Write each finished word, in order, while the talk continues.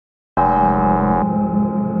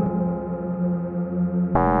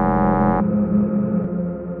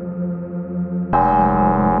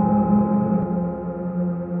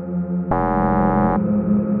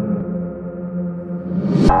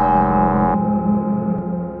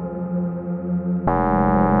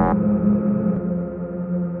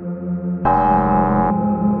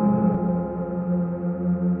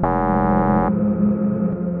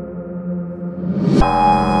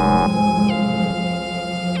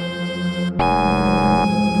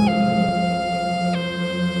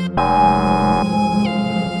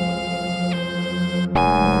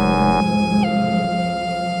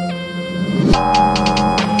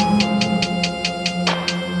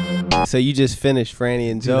So you just finished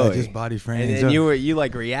Franny and Zoe. I just bodied Franny and and Zoe. you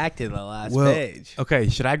like reacted to the last page. Okay,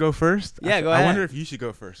 should I go first? Yeah, go ahead. I wonder if you should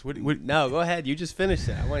go first. No, go ahead. You just finished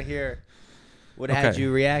it. I want to hear what had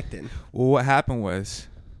you reacting. Well, what happened was,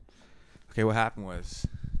 I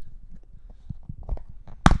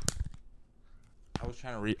was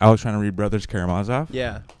trying to read Brothers Karamazov.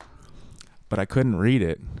 Yeah. But I couldn't read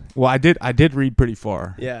it. Well, I did read pretty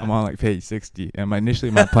far. Yeah. I'm on like page 60, and my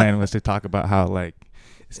plan was to talk about how like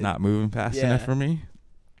it's not moving fast enough for me.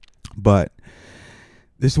 But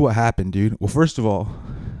this is what happened, dude. Well, first of all,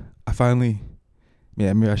 maybe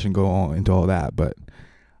I shouldn't go on into all that, but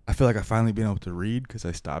I feel like I finally been able to read because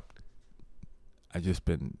I stopped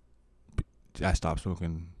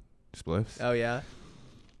smoking spliffs. Oh yeah.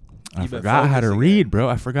 I forgot how to read, bro.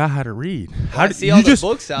 I forgot how to read. Well, I see all the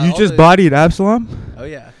books out. You just bodied Absalom? Oh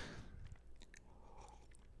yeah.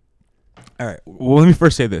 All right. Well, let me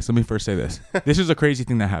first say this. This is a crazy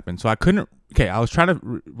thing that happened. So I couldn't. Okay, I was trying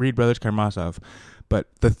to read Brothers Karamazov, but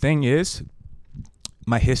the thing is,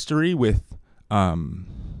 my history with Crime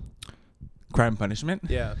and Punishment.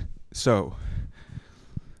 Yeah. So,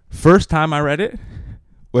 first time I read it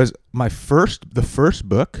was the first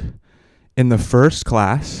book in the first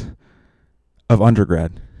class of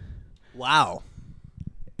undergrad. Wow.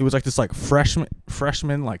 It was like this like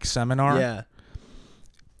freshman like seminar. Yeah.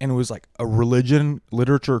 And it was like a religion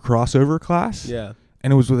literature crossover class. Yeah.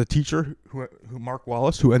 And it was with a teacher who Mark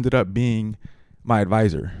Wallace, who ended up being my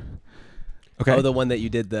advisor. Okay. Oh, the one that you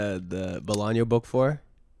did the Bolaño book for?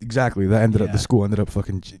 Exactly. That ended up, the school ended up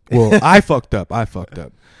fucking, well, I fucked up. I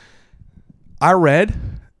read,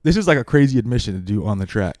 this is like a crazy admission to do on the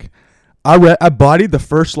track. I bodied the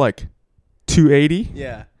first like 280.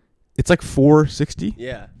 Yeah. It's like 460.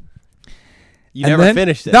 Yeah. You never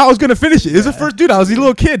finished it. No, I was going to finish it. It was the first, dude, I was a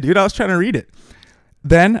little kid, dude. I was trying to read it.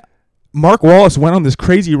 Then Mark Wallace went on this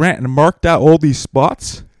crazy rant and marked out all these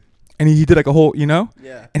spots. And he did like a whole, Yeah.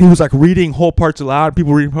 And he was like reading whole parts aloud.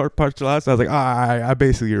 People reading parts aloud. So I was like, I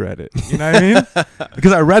basically read it. You know what I mean?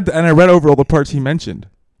 Because I read over all the parts he mentioned.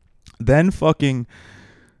 Then fucking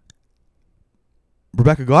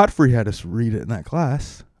Rebecca Godfrey had us read it in that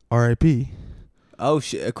class. R.I.P. Oh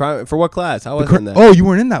shit! For what class? I wasn't in that. Oh, you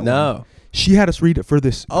weren't in that one. No. She had us read it for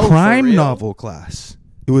this crime novel class.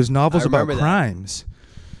 It was novels about crimes.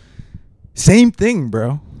 Same thing,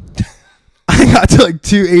 bro. I got to like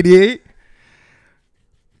 288.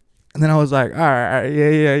 And then I was like, all right,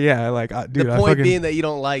 yeah. Like, dude, the point being that you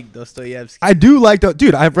don't like Dostoevsky. I do like,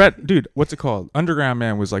 dude, I've read, what's it called? Underground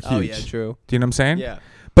Man was like huge. Oh, yeah, true. Do you know what I'm saying? Yeah.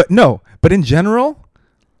 But in general,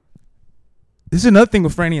 this is another thing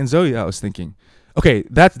with Franny and Zoe I was thinking. Okay,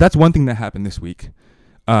 that's one thing that happened this week.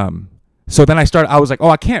 So then I was like,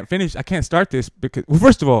 I can't start this because, well,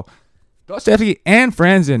 first of all, Dostoevsky and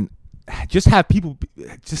Franzen just have people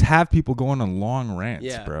going on long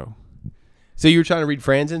rants, bro. So you were trying to read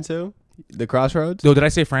Franzen too? The Crossroads? No, did I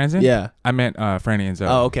say Franzen? Yeah. I meant Franny and Zoe.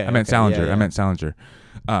 Oh, okay. I meant Salinger. Yeah. I meant Salinger.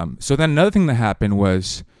 So then another thing that happened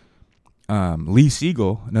was Lee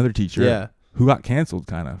Siegel, another teacher, who got canceled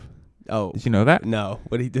kind of. Oh. Did you know that? No.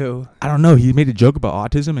 What did he do? I don't know. He made a joke about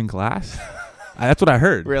autism in class. That's what I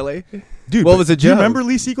heard. Really? Dude, what was a joke? Do you remember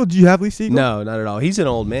Lee Siegel? Do you have Lee Siegel? No, not at all. He's an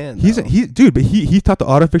old man. Dude, but he taught the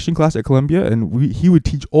autofiction class at Columbia, and he would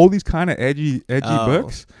teach all these kind of edgy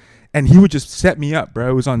books. And he would just set me up,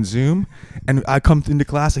 bro. It was on Zoom, and I come into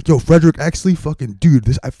class like, "Yo, Frederick Exley, fucking dude,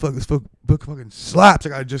 this book fucking slaps."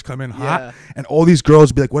 Like I just come in hot, and all these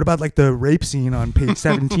girls would be like, "What about like the rape scene on page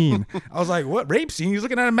 17?" I was like, "What rape scene?" He's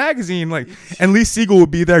looking at a magazine, like, and Lee Siegel would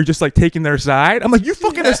be there just like taking their side. I'm like, "You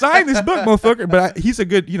fucking assigned this book, motherfucker!" But he's a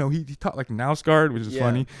good, he taught like Nausgard, which is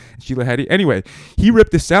funny. Sheila Heti. Anyway, he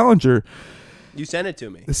ripped the Salinger. You sent it to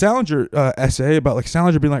me. The Salinger essay about like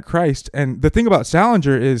Salinger being like Christ, and the thing about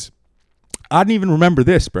Salinger is, I didn't even remember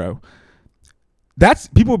this, bro.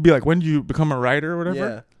 People would be like, when did you become a writer or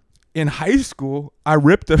whatever? Yeah. In high school, I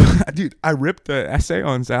ripped the essay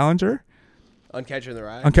on Salinger. On Catcher in the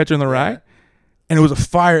Rye? On Catcher in the Rye. And it was a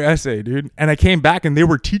fire essay, dude. And I came back and they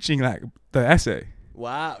were teaching the essay.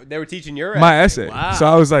 Wow. They were teaching your My essay. Wow. So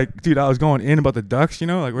I was like, dude, I was going in about the ducks,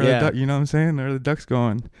 like where the duck, you know what I'm saying? Where are the ducks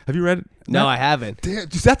going? Have you read it? No, I haven't. Damn,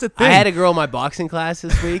 that's a thing. I had a girl in my boxing class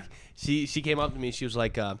this week. She came up to me. She was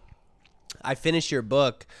like, I finished your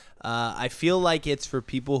book. I feel like it's for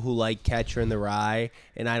people who like Catcher in the Rye,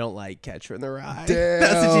 and I don't like Catcher in the Rye. Damn.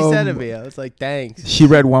 That's what she said to me. I was like, thanks. She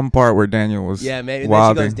read one part where Daniel was maybe. And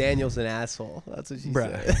wilding. then she goes, Daniel's an asshole. That's what she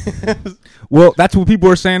said. Well, that's what people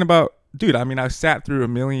were saying about, dude, I mean, I sat through a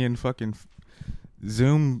million fucking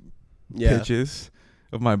Zoom pitches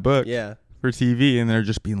of my book for TV, and they're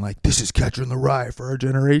just being like, this is Catcher in the Rye for our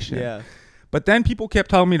generation. Yeah. But then people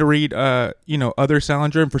kept telling me to read, other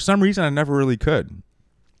Salinger, and for some reason I never really could.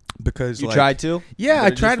 Because you tried to? Yeah,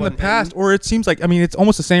 I tried in the past, or it seems like, it's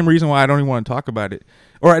almost the same reason why I don't even want to talk about it.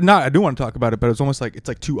 Or not, I do want to talk about it, but it's almost like it's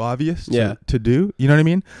like too obvious to do. You know what I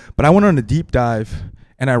mean? But I went on a deep dive,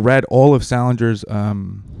 and I read all of Salinger's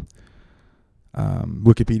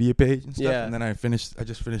Wikipedia page and stuff. Yeah. And then I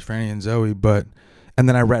just finished Franny and Zoe, and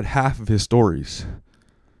then I read half of his stories.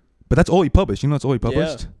 But that's all he published. That's all he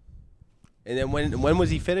published? Yeah. And then when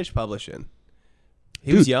was he finished publishing?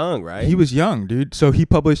 He was young, right? He was young, dude. So he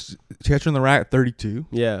published Catcher in the Rye at 32.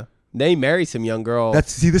 Yeah. Then he married some young girl.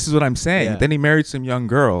 This is what I'm saying. Yeah. Then he married some young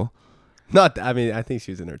girl. I think she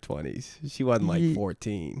was in her 20s. She wasn't like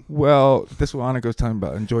 14. Well, this is what Annika was talking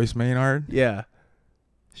about. And Joyce Maynard. Yeah.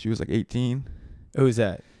 She was like 18. Who was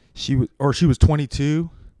that? She was 22.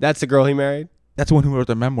 That's the girl he married? That's the one who wrote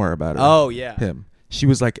the memoir about her. Oh, yeah. Him. She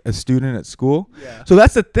was like a student at school. Yeah. So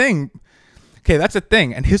that's the thing. Okay, that's the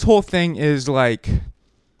thing. And his whole thing is like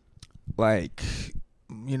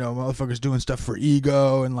motherfuckers doing stuff for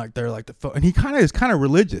ego, and like they're like and he kind of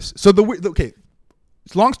religious. So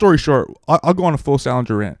long story short, I'll go on a full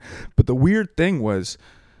Salinger rant. But the weird thing was,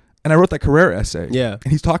 and I wrote that Carrera essay. Yeah.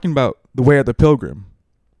 And he's talking about The Way of the Pilgrim.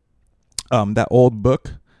 That old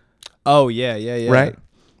book. Oh, yeah. Right?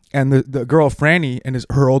 And the girl Franny and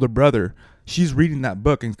her older brother, she's reading that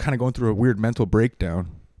book and kind of going through a weird mental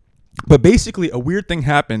breakdown. But basically, a weird thing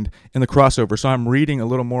happened in the crossover. So I'm reading a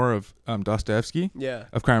little more of Dostoevsky,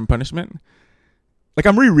 of Crime and Punishment. Like,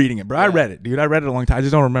 I'm rereading it, bro. Yeah. I read it, dude. I read it a long time. I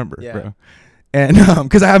just don't remember, bro. And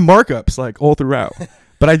because I have markups like all throughout.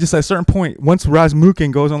 But I just, at a certain point, once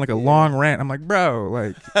Rasmussen goes on like a long rant, I'm like, bro,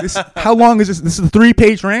 like, how long is this? This is a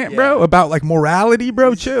 3-page rant, bro, about like morality,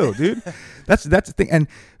 bro. Chill, dude. That's the thing. And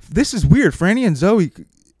this is weird. Franny and Zoe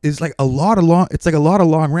is like a lot of long. It's like a lot of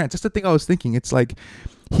long rants. That's the thing I was thinking. It's like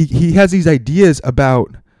he has these ideas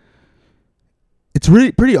about. It's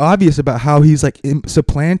really pretty obvious about how he's like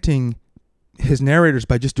supplanting his narrators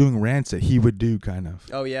by just doing rants that he would do, kind of.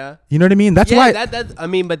 Oh yeah. You know what I mean? That's why.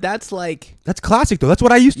 But that's like. That's classic though. That's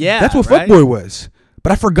what I used to. Yeah. That's what right? Fuckboy was.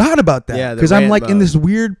 But I forgot about that. Yeah. Because I'm like in this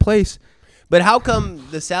weird place. But how come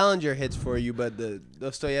the Salinger hits for you, but the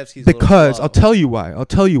Dostoevsky's? Because I'll tell you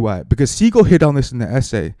why. Because Siegel hit on this in the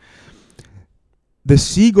essay.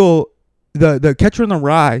 The Catcher in the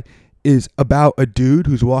Rye is about a dude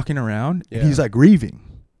who's walking around and he's like grieving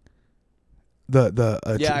the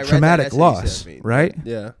traumatic loss, right?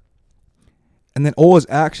 Yeah. And then all his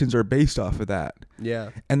actions are based off of that. Yeah.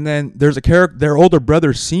 And then there's a character, their older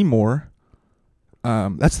brother Seymour.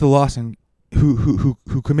 That's the loss in who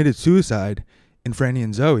committed suicide in Franny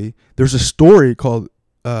and Zoe. There's a story called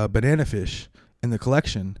Banana Fish in the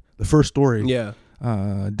collection. The first story. Yeah.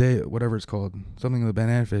 Whatever it's called, something of the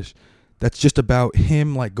Banana Fish. That's just about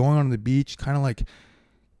him like going on the beach, kind of like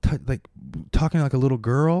talking like a little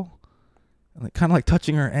girl, like kind of like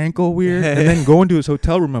touching her ankle weird, and then going to his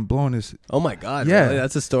hotel room and blowing his. Oh my god! Yeah, really?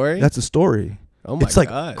 That's a story. That's a story. Oh my god! It's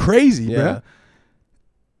like crazy, bro.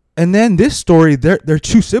 And then this story, they're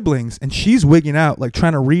two siblings, and she's wigging out, like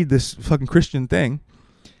trying to read this fucking Christian thing,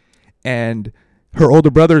 and her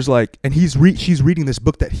older brother's like, and she's reading this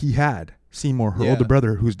book that he had, Seymour, her older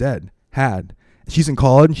brother who's dead, had. She's in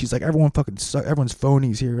college, and she's like, everyone's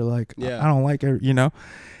phonies here. Like, I don't like it,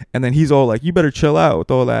 And then he's all like, you better chill out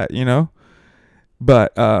with all that,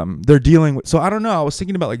 But they're dealing with. So I don't know. I was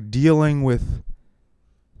thinking about like dealing with.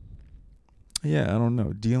 Yeah, I don't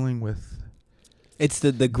know. Dealing with. It's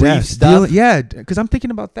the grief stuff. Because I'm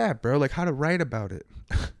thinking about that, bro. Like how to write about it.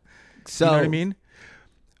 So you know what I mean?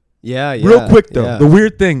 Yeah. Real quick though, the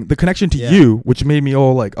weird thing, the connection to you, which made me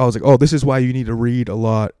all like, I was like, oh, this is why you need to read a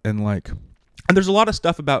lot and like. And there's a lot of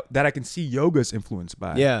stuff about that I can see yoga's influenced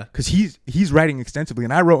by. Yeah. Because he's writing extensively.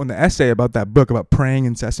 And I wrote in the essay about that book about praying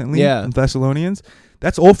incessantly in Thessalonians.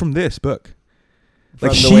 That's all from this book. From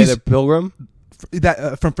like The Way of the Pilgrim?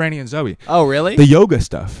 From Franny and Zoe. Oh, really? The yoga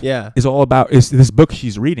stuff is all about is this book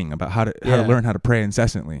she's reading about how to learn how to pray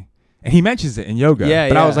incessantly. And he mentions it in yoga.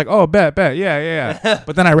 But I was like, oh, bet. Yeah.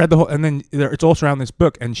 But then I read the whole, and then it's all around this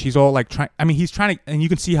book, and she's all like he's trying to, and you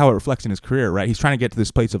can see how it reflects in his career, right? He's trying to get to this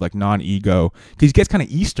place of like non-ego, because he gets kind of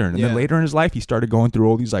Eastern. And then later in his life, he started going through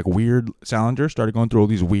all these like weird, Salinger started going through all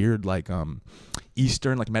these weird like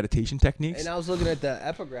Eastern like meditation techniques. And I was looking at the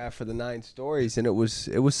epigraph for the 9 stories, and it was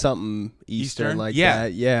something Eastern like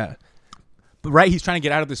that. Yeah. But right, he's trying to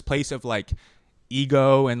get out of this place of like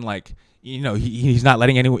ego and like, he's not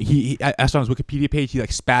letting anyone. I asked on his Wikipedia page. He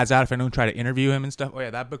like spaz out if anyone tried to interview him and stuff. Oh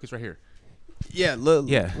yeah, that book is right here. Yeah, look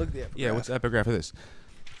the epigraph. Yeah, what's the epigraph of this?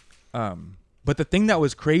 But the thing that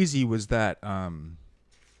was crazy was that I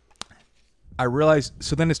I realized.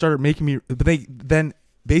 So then it started making me. But then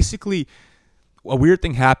basically, a weird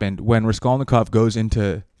thing happened when Raskolnikov goes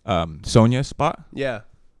into Sonia's spot. Yeah.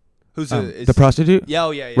 Who's the prostitute? Yeah,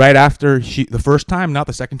 oh, yeah. Right after the first time, not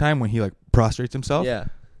the second time when he like prostrates himself. Yeah.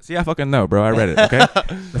 See, I fucking know, bro. I read it. Okay.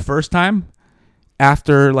 The first time,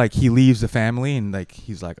 after like he leaves the family and like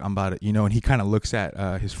he's like, I'm about it, and he kind of looks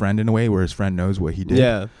at his friend in a way where his friend knows what he did.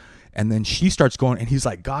 Yeah. And then she starts going, and he's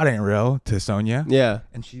like, God ain't real to Sonia. Yeah.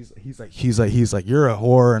 And he's like, you're a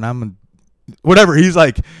whore, and I'm whatever. He's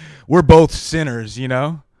like, we're both sinners,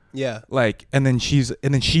 Yeah. Like, and then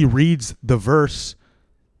she reads the verse,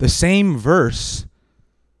 the same verse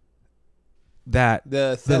that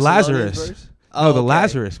the Lazarus. verse? Oh, the okay.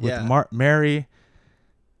 Lazarus with Yeah. Mary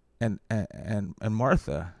and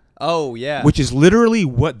Martha. Oh, yeah. Which is literally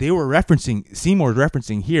what they were referencing. Seymour's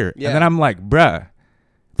referencing here. Yeah. And then I'm like, bruh.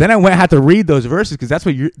 Then I had to read those verses because that's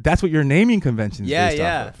what your naming convention is based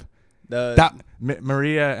off of.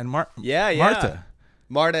 Maria and Martha.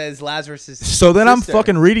 Martha is Lazarus's So then sister. I'm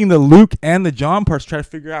fucking reading the Luke and the John parts to try to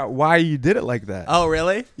figure out why you did it like that. Oh,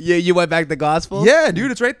 really? You went back to the Gospels? Yeah, dude,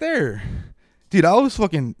 it's right there. Dude, I was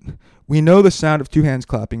fucking... We know the sound of two hands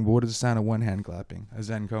clapping, but what is the sound of one hand clapping? A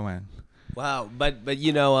Zen koan. Wow, but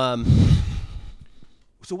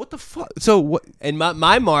So what the fuck? So what? in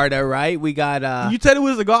my Marta, right? We got You said it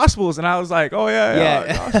was the Gospels, and I was like, oh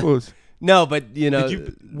yeah. Gospels. no, but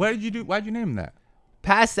What did you do? Why'd you name that?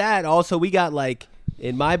 past that, also we got like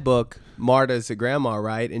in my book, Marta's a grandma,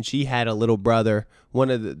 right? And she had a little brother. One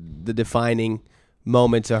of the defining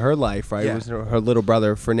moments of her life, right? Yeah. Was her little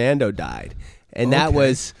brother Fernando died, and that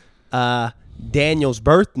was Daniel's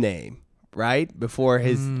birth name. Right before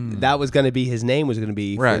that was going to be his name was going to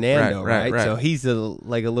be Fernando, right? So he's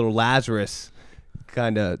like a little Lazarus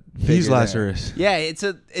kind of. He's Lazarus. Yeah,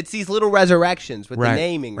 it's these little resurrections with the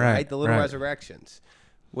naming, right, right? The little resurrections,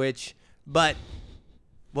 but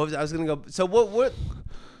what was I was going to go? So what?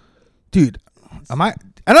 Dude, am I?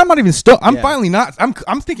 And I'm not even still. I'm finally not.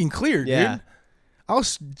 I'm thinking clear, Yeah. dude. I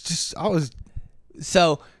was.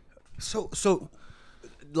 So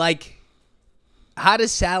like. How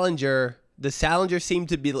does Salinger? Does Salinger seem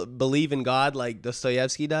to believe in God like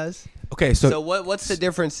Dostoevsky does? Okay, so what's the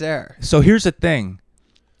difference there? So here's the thing.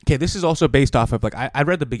 Okay, this is also based off of like I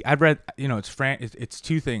read it's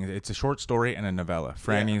two things. It's a short story and a novella.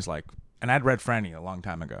 Franny's like, and I'd read Franny a long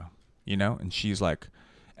time ago, and she's like,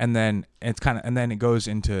 and then it goes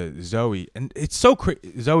into Zoe, and it's so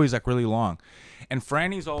Zoe's like really long, and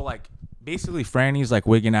Franny's all like, basically Franny's like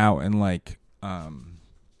wigging out and like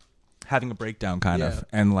having a breakdown kind of,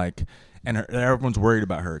 and like. And everyone's worried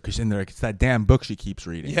about her because it's that damn book she keeps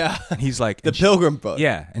reading. Yeah, and he's like the Pilgrim book.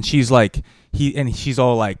 Yeah, and she's like she's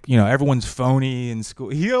all like, everyone's phony in school.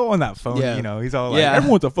 He's all on that phony, He's all like,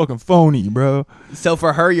 everyone's a fucking phony, bro. So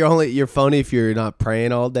for her, you're phony if you're not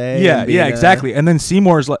praying all day. Yeah, exactly. And then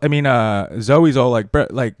Seymour's like, Zoe's all like,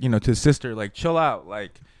 to his sister, like, chill out,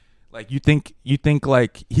 like you think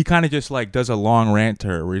like he kind of just like does a long rant to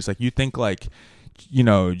her where he's like, you think like.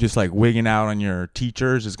 Just like wigging out on your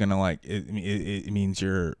teachers is gonna like it means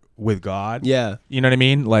you're with God. Yeah, you know what I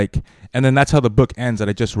mean. Like, and then that's how the book ends that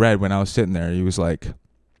I just read when I was sitting there. He was like,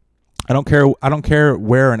 I don't care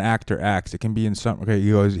where an actor acts. It can be in some. Okay,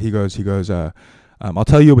 he goes. I'll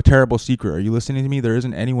tell you a terrible secret. Are you listening to me? There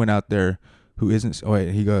isn't anyone out there who isn't. Oh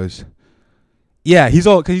wait, he goes. Yeah, he's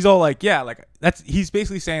all like, yeah, like that's. He's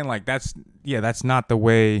basically saying like that's not the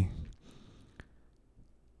way.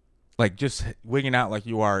 Like just wigging out like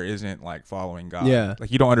you are isn't like following God. Yeah.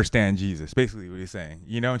 Like you don't understand Jesus. Basically what he's saying.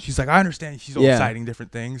 And she's like, I understand. She's all citing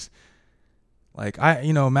different things. Like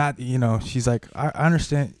Matt. She's like, I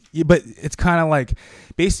understand. Yeah, but it's kind of like,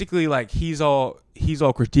 basically like he's all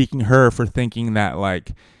critiquing her for thinking that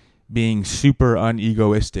like being super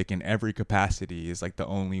unegoistic in every capacity is like the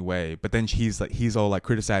only way. But then he's all like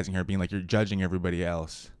criticizing her, being like, you're judging everybody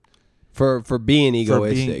else. For being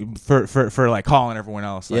egoistic, for like calling everyone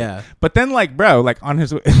else, like, yeah. But then like, bro, like on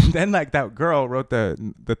his, then like that girl wrote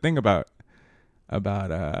the thing about, and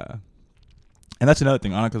that's another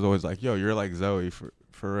thing. Annika's always like, yo, you're like Zoe for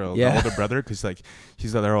real, the older brother, because like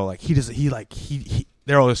they're all like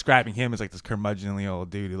they're all describing him as like this curmudgeonly old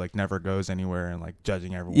dude who like never goes anywhere and like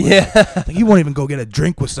judging everyone. Yeah, like he won't even go get a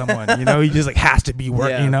drink with someone. He just like has to be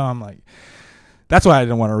working. I'm like. That's why I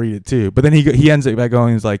didn't want to read it too. But then he ends it by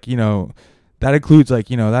going, he's like, that includes like,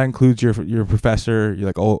 that includes your professor, your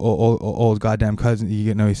like old goddamn cousin.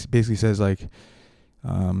 He basically says like,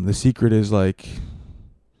 the secret is like,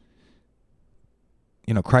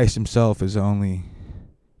 Christ himself is the only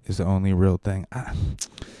real thing.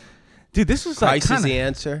 Dude, this was like Christ is the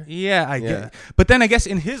answer. Yeah, I get it. But then I guess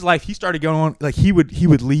in his life he started going on like he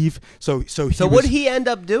would leave. So what did he end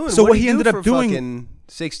up doing? So what he did ended do up for doing fucking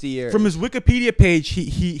 60 years from his Wikipedia page,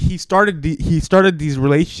 he started these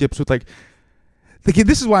relationships with like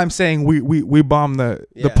this is why I'm saying we bomb the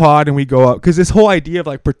pod and we go up, because this whole idea of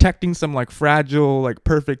like protecting some like fragile like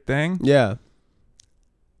perfect thing. Yeah.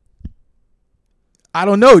 I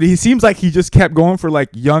don't know. He seems like he just kept going for like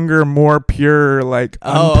younger, more pure, like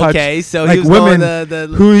untouched, okay. So like he was women going the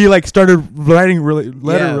who he like started writing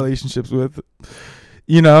letter relationships with,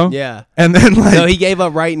 you know. Yeah. And then like, so he gave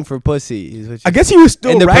up writing for pussy. I guess he was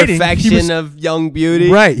still and the writing. perfection of young beauty.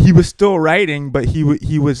 Right. He was still writing, but he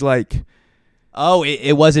was like. Oh,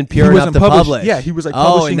 it wasn't pure enough to publish. Yeah, he was like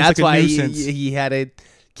publishing. And that's like a why nuisance. he had to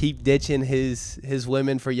keep ditching his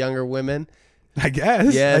women for younger women. I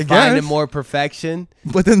guess. Yeah, finding more perfection.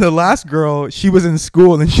 But then the last girl, she was in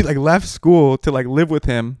school, and then she like left school to like live with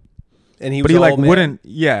him. And he but was he like man. wouldn't.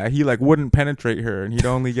 Yeah, he like wouldn't penetrate her, and he'd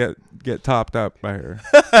only get topped up by her.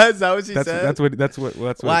 Is that what she said? That's what.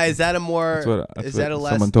 Why is that a more? Is that a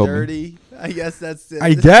less dirty? I guess that's.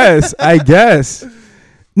 I guess.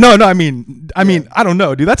 No. I mean, I don't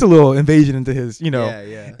know, dude. That's a little invasion into his, you know.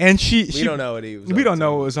 Yeah. And we don't know what he was. We don't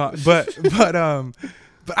know what was on, but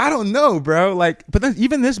I don't know, bro. Like, but then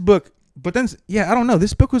even this book, I don't know.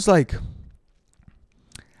 This book was like,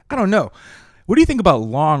 I don't know. What do you think about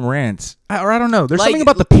long rants? I don't know. There's like, something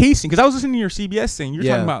about the pacing, because I was listening to your CBS thing. You're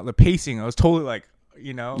talking about the pacing. I was totally like,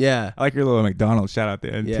 you know. Yeah. I like your little McDonald's shout out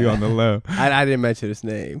there too on the low. I didn't mention his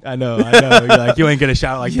name. I know. You're like, you ain't get a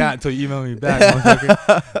shout out like that until you email me back.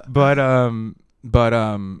 But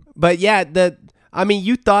yeah, I mean,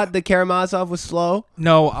 you thought the Karamazov was slow?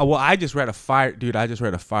 No, well, I just read a fire, dude. I just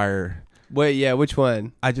read a fire. Wait, yeah, which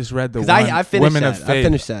one? I just read the one. I finished Women that. of Faith. I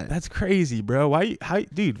finished that. That's crazy, bro. How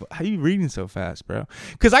you reading so fast, bro?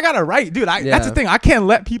 Because I gotta write, dude. That's the thing. I can't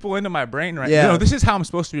let people into my brain right. Yeah. You know, this is how I'm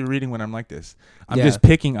supposed to be reading when I'm like this. I'm just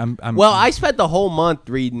picking. I spent the whole month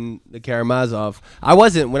reading the Karamazov.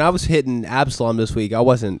 When I was hitting Absalom this week, I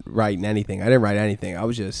wasn't writing anything. I didn't write anything. I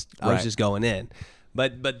was just going in.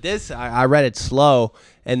 But this, I read it slow,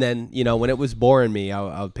 and then, you know, when it was boring me,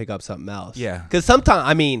 I would pick up something else. Yeah. Because sometimes,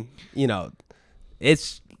 I mean, you know,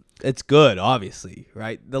 it's good, obviously,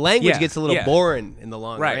 right? The language gets a little boring in the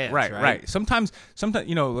long rants, right. Sometimes,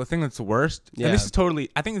 you know, the thing that's the worst, and this is totally,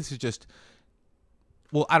 I think this is just,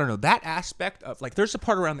 well, I don't know, that aspect of, like, there's a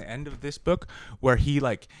part around the end of this book where he's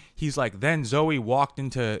like, then Zoe walked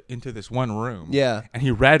into this one room. Yeah. And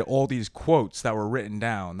he read all these quotes that were written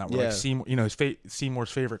down that were like Seymour, you know,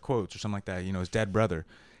 Seymour's favorite quotes or something like that, you know, his dead brother.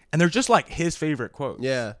 And they're just like his favorite quotes.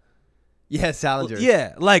 Yeah. Yeah, Salinger.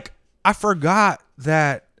 Yeah, like, I forgot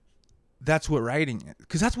that that's what writing is.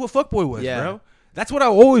 Because that's what Fuckboy was, bro. That's what I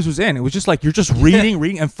always was in. It was just like you're just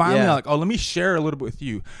reading, and finally like, oh, let me share a little bit with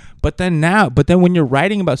you. But then when you're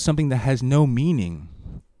writing about something that has no meaning,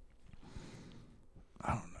 I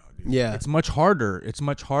don't know, dude. Yeah. It's much harder. It's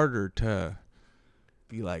much harder to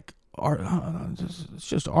be like, art. It's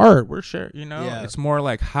just art. We're sharing, you know. Yeah. It's more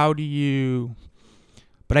like, how do you?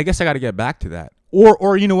 But I guess I got to get back to that.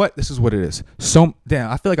 Or you know what? This is what it is. So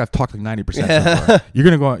damn, I feel like I've talked like 90% so far. You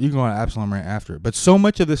can go on Absalom rant after. But so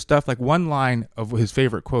much of this stuff, like one line of his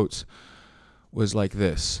favorite quotes was like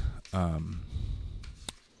this. Damn,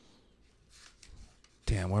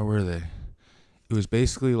 where were they? It was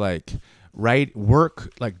basically like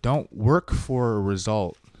don't work for a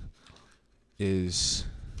result is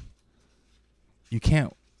you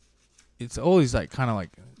can't. It's always like kind of like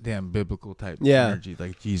damn biblical type energy,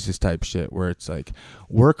 like Jesus type shit, where it's like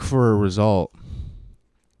work for a result.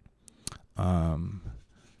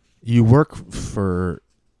 You work for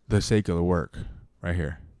the sake of the work, right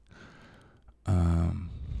here. Damn,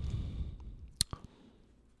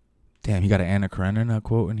 you got an Anna Karenina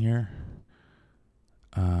quote in here.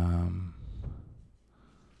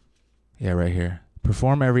 Yeah, right here.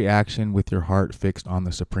 Perform every action with your heart fixed on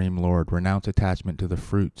the Supreme Lord. Renounce attachment to the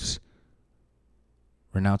fruits.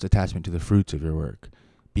 Renounce attachment to the fruits of your work.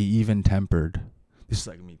 Be even tempered. This is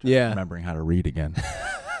like me remembering how to read again.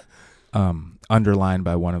 Underlined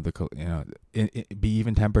by one of the, you know, be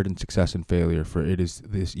even tempered in success and failure, for it is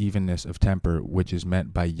this evenness of temper which is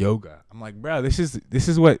meant by yoga. I'm like, bro, this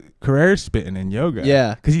is what Carrera's spitting in yoga.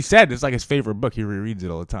 Yeah. Because he said it's like his favorite book. He rereads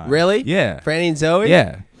it all the time. Really? Yeah. Franny and Zoe?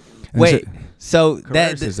 Yeah. And wait, so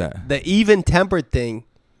that the even tempered thing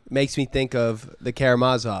makes me think of the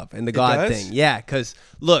Karamazov and the God thing. Yeah, because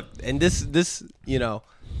look, and this you know,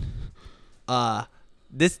 the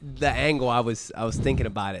angle I was thinking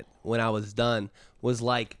about it when I was done was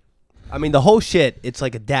like, I mean, the whole shit, it's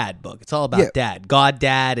like a dad book. It's all about dad, God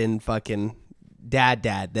dad, and fucking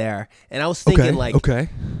dad there, and I was thinking okay.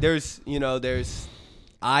 there's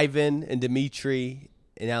Ivan and Dmitri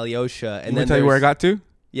and Alyosha, and Let then me tell you where I got to.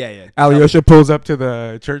 Yeah. Alyosha pulls up to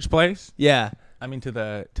the church place. Yeah. I mean to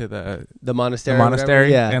the monastery. The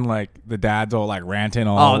monastery. Yeah. And like the dad's all like ranting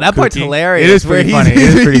all. Oh, that part's kooky. hilarious. It is pretty funny. It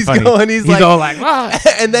is pretty funny. He's all like, ah.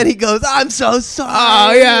 and then he goes, "I'm so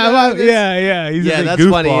sorry." Oh yeah. He's a big that's goofball.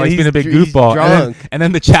 funny. He's been a big He's goofball. drunk. And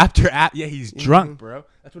then the chapter he's drunk, bro.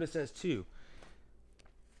 That's what it says too.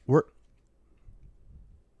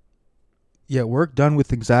 Work done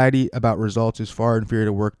with anxiety about results is far inferior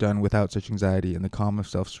to work done without such anxiety. In the calm of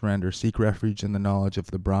self-surrender, seek refuge in the knowledge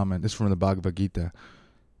of the Brahman. This is from the Bhagavad Gita.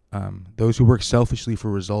 Those who work selfishly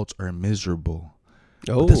for results are miserable.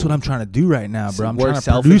 Oh, but that's what I'm trying to do right now, bro. I'm work trying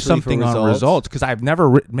to produce selfishly something for on results because I've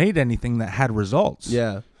never made anything that had results.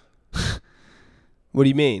 Yeah. What do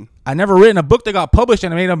you mean? I never written a book that got published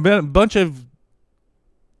and I made a bunch of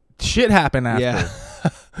shit happen after. Yeah.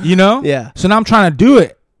 You know? Yeah. So now I'm trying to do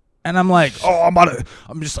it. And I'm like,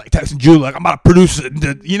 I'm just like texting Julie, like I'm about to produce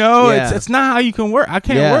it. You know, Yeah. it's not how you can work. I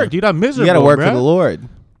can't work, dude. I'm miserable. You got to work bro. for the Lord.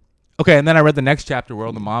 Okay, and then I read the next chapter where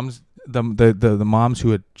all the moms, the moms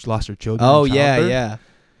who had lost their children. Oh in yeah, childbirth, yeah.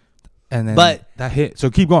 And then But that hit.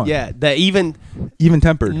 So keep going. Yeah, the even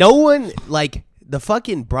tempered. no one like the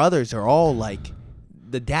fucking brothers are all like.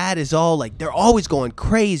 The dad is all like they're always going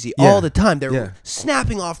crazy all the time. They're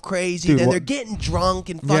snapping off crazy. Dude, then they're getting drunk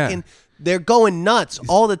and fucking. They're going nuts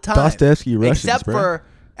all the time. Dostoevsky Russians, except bro. for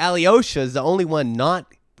Alyosha is the only one not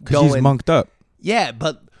going. He's monked up. Yeah,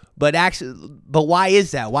 but why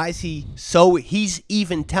is that? Why is he so? He's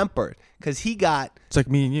even tempered because he got. It's like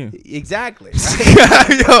me and you. Exactly.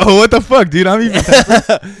 Yo, what the fuck, dude? I'm even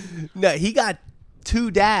tempered. No, he got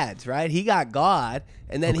two dads, right? He got God,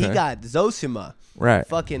 and then he got Zosima. Right.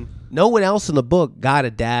 Fucking no one else in the book got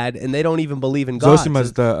a dad, and they don't even believe in God. Zosima's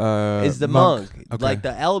is the monk. Okay. Like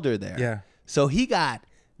the elder there. Yeah. So he got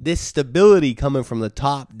this stability coming from the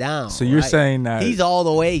top down. So you're saying that he's all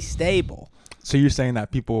the way stable. So you're saying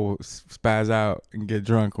that people spaz out and get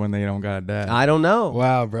drunk when they don't got a dad? I don't know.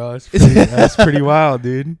 Wow, bro, that's pretty wild,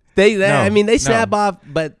 dude. They snap off,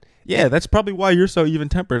 but yeah, that's probably why you're so even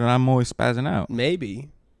tempered, and I'm always spazzing out. Maybe.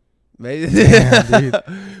 Damn, dude.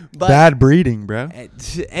 But, bad breeding, bro.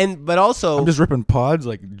 But also I'm just ripping pods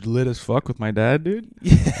like lit as fuck with my dad, dude.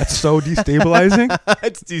 That's so destabilizing.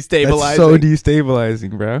 It's destabilizing. That's so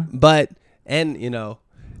destabilizing, bro. But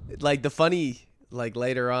like the funny, like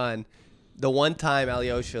later on, the one time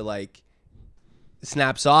Alyosha like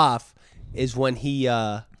snaps off is when he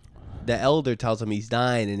the elder tells him he's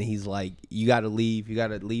dying, and he's like, you got to leave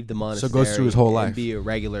the monastery. So it goes through his whole and life. Be a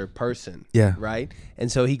regular person. Yeah. Right?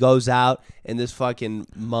 And so he goes out, and this fucking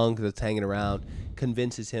monk that's hanging around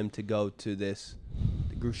convinces him to go to this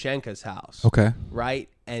Grushenka's house. Okay. Right?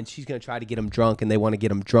 And she's going to try to get him drunk, and they want to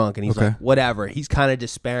get him drunk. And he's like, whatever. He's kind of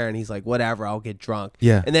despairing. He's like, whatever, I'll get drunk.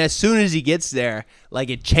 Yeah. And then as soon as he gets there, like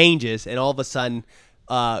it changes, and all of a sudden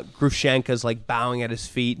Grushenka's like bowing at his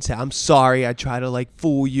feet and saying, I'm sorry, I try to like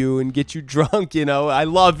fool you and get you drunk, you know, I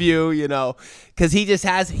love you, you know, because he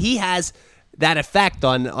has that effect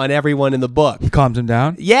on everyone in the book. He calms him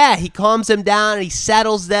down? Yeah, he calms them down and he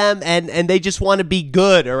settles them, and they just want to be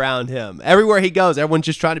good around him. Everywhere he goes, everyone's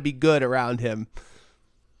just trying to be good around him.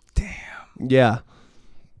 Damn. Yeah.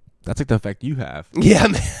 That's like the effect you have. Yeah,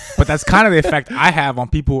 man. But that's kind of the effect I have on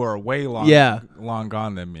people who are way long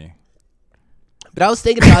gone than me. But I was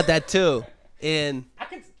thinking about that too. And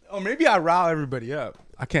maybe I rile everybody up.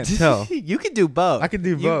 I can't tell. You can do both. I can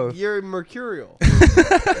do both. You're mercurial.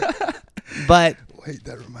 But wait,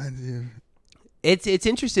 that reminds me of it's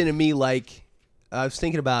interesting to me. Like I was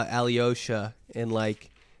thinking about Alyosha and like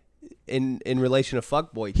in relation to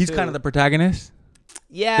Fuckboy. He's kind of the protagonist.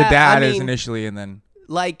 Yeah, the dad is initially, and then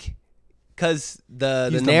like. Because the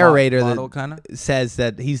narrator model, says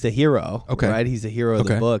that he's the hero, right? He's the hero of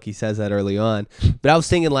the book. He says that early on. But I was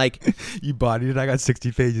thinking, like... You bodied it. I got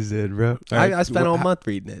 60 pages in, bro. I spent all month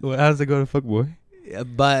reading it. How does it go to Fuckboy?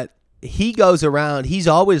 But he goes around... He's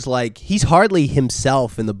always like... He's hardly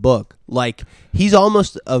himself in the book. Like, he's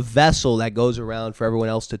almost a vessel that goes around for everyone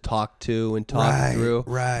else to talk to and talk through.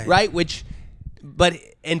 Right? Which... But...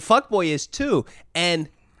 And Fuckboy is too. And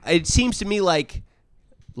it seems to me like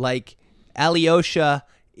Alyosha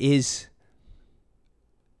he's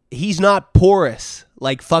not porous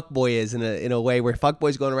like Fuckboy is in a way where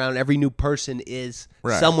Fuckboy's going around and every new person is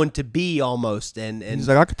someone to be almost and he's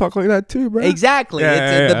like, I could talk like that too, bro. Exactly.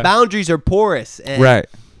 The boundaries are porous and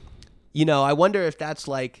you know, I wonder if that's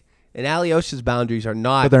like, and Alyosha's boundaries are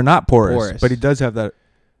not, but they're not porous. But he does have that,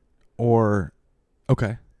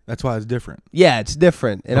 that's why it's different. Yeah, it's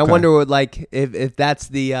different. And I wonder what, like if that's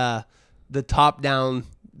the the top down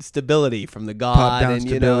stability from the God. Top down and,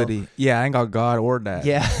 stability. You know, Yeah, I ain't got God or that.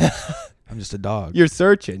 yeah. I'm just a dog. You're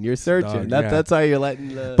searching. Dog, yeah. That's how you're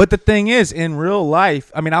letting the... But the thing is, in real life,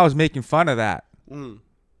 I mean, I was making fun of that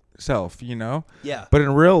self, you know? Yeah. But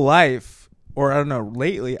in real life, or I don't know,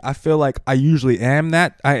 lately, I feel like I usually am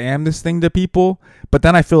that. I am this thing to people, but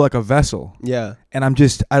then I feel like a vessel. Yeah. And I'm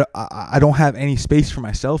just, I don't have any space for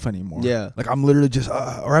myself anymore. Yeah. Like I'm literally just,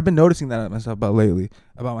 or I've been noticing that about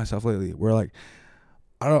myself lately, where like,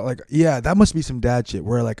 I don't like, yeah, that must be some dad shit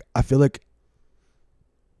where like, I feel like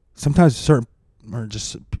sometimes certain, or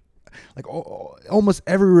just like almost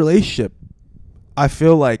every relationship, I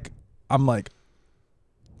feel like I'm like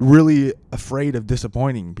really afraid of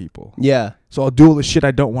disappointing people. Yeah. So I'll do all the shit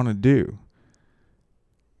I don't want to do.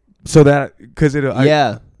 So that, cause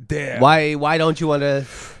yeah. Damn. Why don't you want to?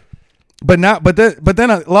 But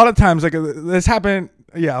then a lot of times, like this happened.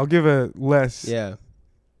 Yeah, I'll give a less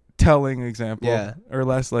telling example. Yeah. Or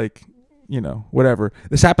less like, you know, whatever.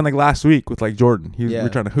 This happened like last week with like Jordan. We were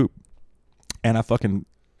trying to hoop, and I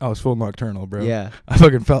was full nocturnal, bro. Yeah. I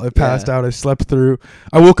fucking passed out. I slept through.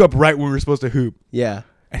 I woke up right when we were supposed to hoop. Yeah.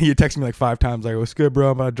 And he had texted me like 5 times, like, "What's good, bro?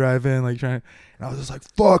 I'm about to drive in." Like trying, and I was just like,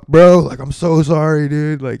 "Fuck, bro! Like I'm so sorry,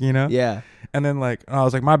 dude." Like, you know. Yeah. And then like I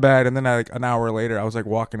was like, "My bad." And then like an hour later, I was like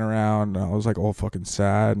walking around, and I was like all fucking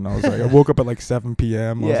sad, and I was like, I woke up at like 7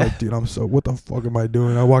 p.m. I was like, "Dude, what the fuck am I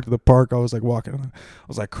doing?" I walked to the park. I was like walking. I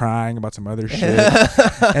was like crying about some other shit.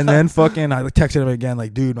 And then fucking I like texted him again,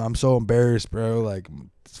 like, "Dude, I'm so embarrassed, bro. Like,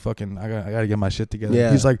 it's fucking, I gotta get my shit together."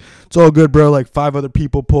 Yeah. He's like, "It's all good, bro. Like 5 other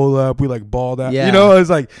people pulled up. We like balled out." Yeah. You know, it's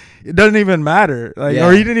like it doesn't even matter. Like, Yeah.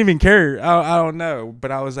 or he didn't even care. I don't know.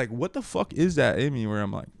 But I was like, what the fuck is that in me? Where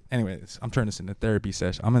I'm like, anyways, I'm turning this into a therapy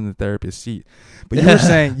session. I'm in the therapist seat. But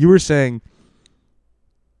you were saying,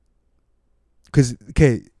 because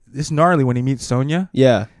okay, it's gnarly when he meets Sonia.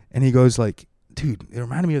 Yeah. And he goes like, "Dude, it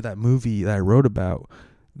reminded me of that movie that I wrote about,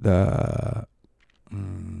 the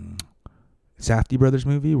Safdie brothers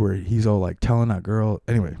movie, where he's all like telling that girl."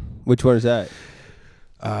 Anyway, Which one is that?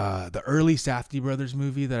 The early Safdie brothers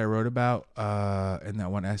movie that I wrote about, in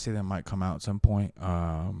that one essay that might come out at some point.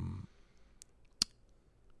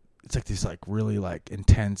 It's like this like really like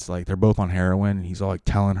intense, like they're both on heroin, and he's all like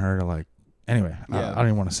telling her to like, anyway, I don't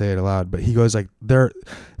even want to say it aloud, but he goes like, there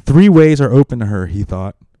 3 ways are open to her, he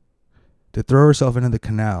thought: to throw herself into the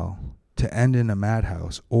canal, to end in a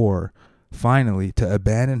madhouse, or finally to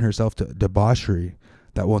abandon herself to debauchery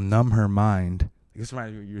that will numb her mind. This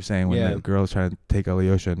reminds me of what you were saying when the girl's trying to take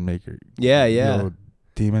Alyosha and make her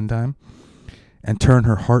demon time, and turn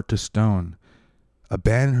her heart to stone,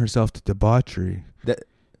 abandon herself to debauchery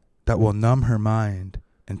that will numb her mind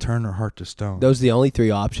and turn her heart to stone. Those are the only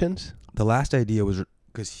 3 options? The last idea was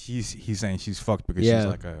because he's saying she's fucked because she's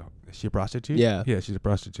like is she a prostitute? Yeah, she's a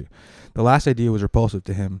prostitute. The last idea was repulsive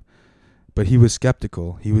to him, but he was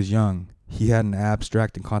skeptical. He was young. He had an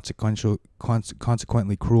abstract and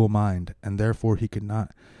consequently cruel mind, and therefore he could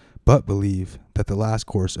not but believe that the last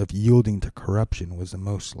course of yielding to corruption was the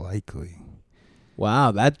most likely.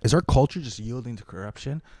 Wow, that is our culture just yielding to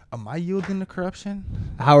corruption? Am I yielding to corruption?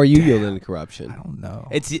 How are you yielding to corruption? I don't know.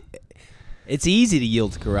 It's easy to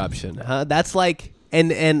yield to corruption, huh? That's like,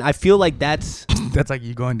 and I feel like that's like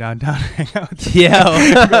you going downtown and hang out. Yeah,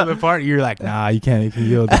 you go to the party. You're like, nah, you can't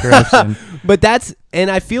yield to corruption. But and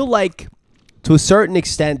I feel like to a certain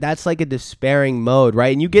extent that's like a despairing mode,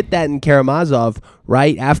 right? And you get that in Karamazov,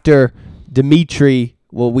 right? After Dmitri,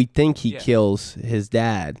 well, we think he kills his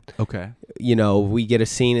dad. Okay. You know, we get a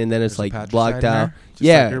scene and then it's like blocked out.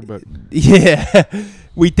 Yeah. Yeah.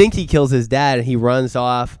 We think he kills his dad and he runs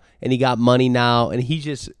off and he got money now and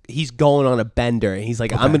he's going on a bender and he's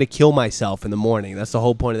like, I'm going to kill myself in the morning. That's the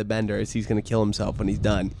whole point of the bender, is he's going to kill himself when he's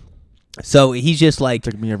done. So he's just like,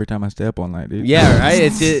 it's like me every time I stay up all night, dude. Yeah,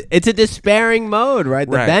 right. It's a despairing mode, right?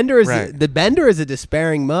 The bender is a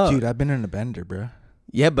despairing mode. Dude, I've been in a bender, bro.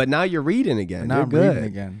 Yeah, but now you're reading again. Now you're I'm good. reading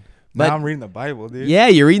again. But now I'm reading the Bible, dude. Yeah,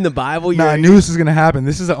 you're reading the Bible. I knew this was gonna happen.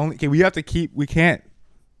 This is the only. Okay, we can't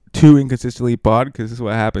too inconsistently pod, because this is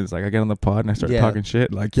what happens. Like I get on the pod and I start talking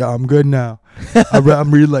shit. Like, yeah, I'm good now.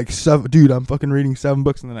 I'm reading like 7. Dude, I'm fucking reading 7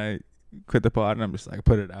 books, and then I quit the pod and I'm just like,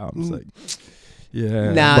 put it out. I'm just like,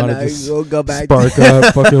 yeah. We'll go back. Spark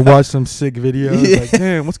up, fucking watch some sick videos. Yeah. Like,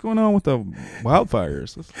 damn, what's going on with the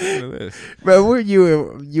wildfires? Let's look at this. Remember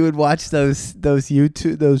you would watch those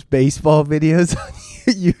YouTube, those baseball videos on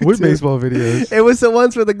YouTube? What baseball videos? It was the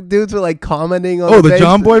ones where the dudes were like commenting on. Oh, the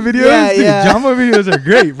John Boy videos. Yeah, dude, yeah. John Boy videos are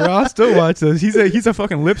great, bro. I'll still watch those. He's a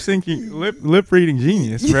fucking lip reading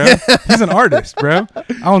genius, bro. He's an artist, bro.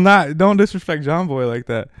 Don't disrespect John Boy like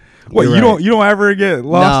that. What, You're you don't ever get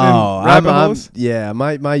lost in rabbit holes? Yeah,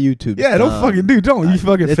 my YouTube. Yeah, don't fucking don't. You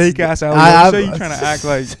fucking it's- fake ass I- Elliot. You trying to act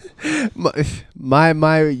like my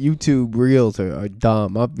YouTube reels are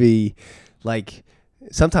dumb. I'll be like,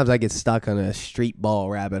 sometimes I get stuck on a street ball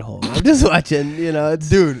rabbit hole. I'm just watching, it's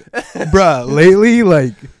bruh, lately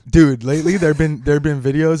there've been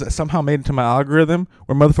videos that somehow made it to my algorithm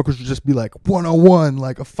where motherfuckers would just be like 101,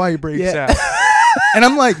 like a fight breaks out. And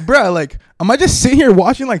I'm like, bruh, like, am I just sitting here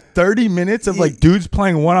watching like 30 minutes of like dudes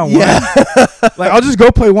playing one-on-one? Like, I'll just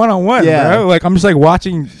go play one-on-one, bro. Like, I'm just like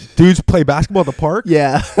watching dudes play basketball at the park.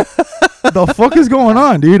 Yeah. The fuck is going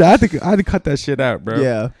on, dude? I had to cut that shit out, bro.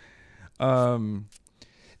 Yeah.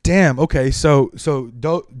 Damn. Okay. So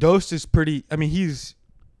Dost is pretty. I mean, he's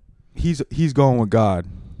going with God.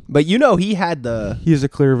 But he had He has a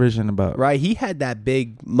clear vision about. right. He had that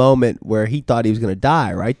big moment where he thought he was gonna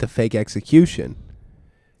die. Right, the fake execution.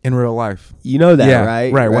 In real life. You know that, Yeah,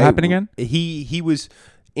 right? right. What happened again? He was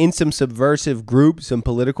in some subversive group, some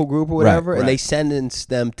political group or whatever, and right. they sentenced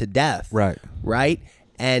them to death. Right. Right,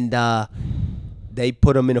 and they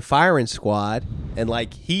put him in a firing squad, and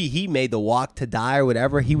like he made the walk to die or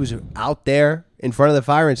whatever. He was out there in front of the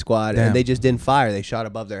firing squad, Damn. and they just didn't fire. They shot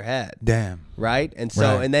above their head. Damn. Right, and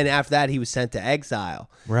so Right. and then after that, he was sent to exile.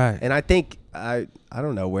 Right. And I think I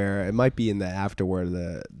don't know where it might be in the afterword,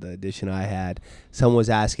 the edition I had. Someone was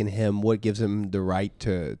asking him what gives him the right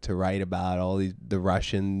to write about all the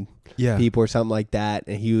Russian people or something like that,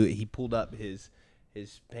 and he pulled up his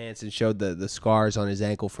pants and showed the scars on his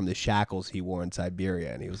ankle from the shackles he wore in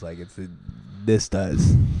Siberia, and he was like, this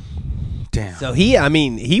does. Damn. So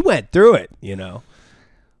he went through it,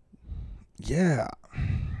 Yeah.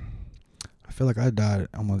 I feel like I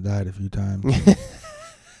almost died a few times.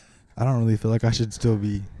 I don't really feel like I should still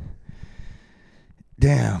be.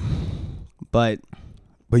 Damn. But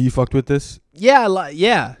you fucked with this? yeah,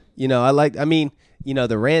 the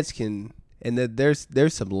rants can, and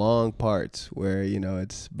there's some long parts where it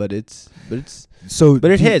hits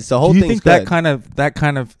the whole do you thing's think good. that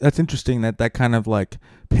kind of that's interesting that kind of like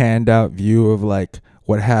panned out view of like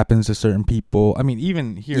what happens to certain people. I mean,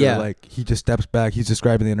 even here, like he just steps back. He's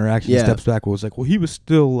describing the interaction. He steps back. Was like, well, he was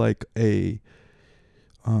still like a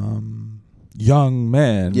young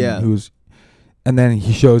man. Who's, and then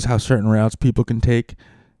he shows how certain routes people take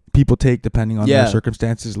depending on their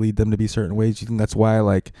circumstances, lead them to be certain ways. You think that's why?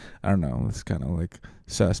 Like, I don't know. It's kind of like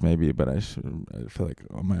sus maybe, but I feel like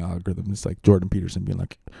on my algorithm it's like Jordan Peterson being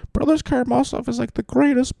like, Brothers Karamazov is like the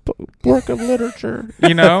greatest work of literature.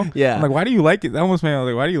 I'm like, why do you like it? That almost made me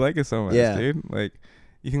like, why do you like it so much, dude? Like,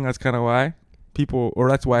 you think that's kind of why people, or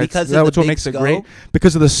that's why because that's what makes scope? it great,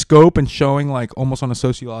 because of the scope and showing like almost on a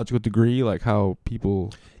sociological degree like how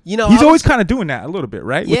people. He's always kind of doing that a little bit,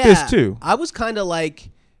 right? With this too. I was kind of like,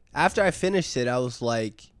 after I finished it, I was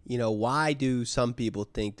like, why do some people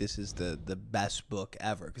think this is the best book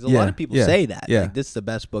ever? Because a lot of people say that. Yeah. Like, this is the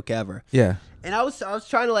best book ever. Yeah. And I was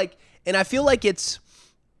trying to like, and I feel like it's,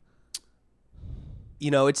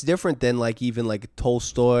 it's different than like even like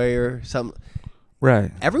Tolstoy or something. Right.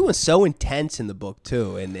 Everyone's so intense in the book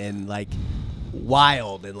too, and like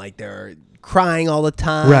wild, and like they're crying all the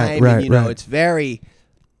time. Right. And, it's very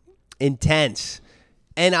intense.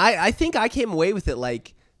 And I think I came away with it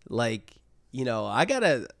like I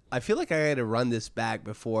feel like I gotta run this back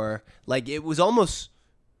before, like, it was almost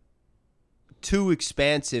too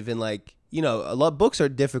expansive, and like, a lot of books are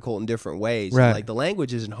difficult in different ways. Right. And, like, the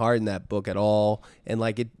language isn't hard in that book at all, and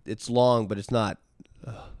like it's long, but it's not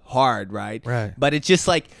hard, right? Right. But it's just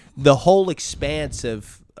like the whole expanse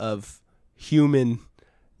of human,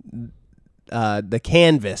 the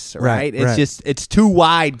canvas, right? It's just, it's too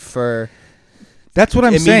wide for. That's what I'm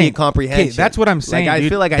immediate saying. Comprehension. Okay, that's what I'm saying. Like, I dude.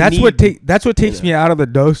 feel like that's what takes me out of the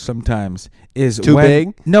dose sometimes. Is too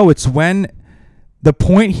big? No, it's when the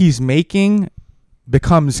point he's making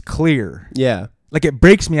becomes clear. Yeah. Like, it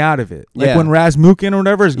breaks me out of it. Like when Rasmukin or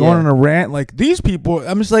whatever is going on a rant, like, these people,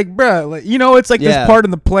 I'm just like, bruh, like, it's like this part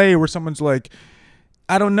in the play where someone's like,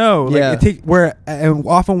 I don't know. Like, and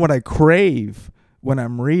often what I crave when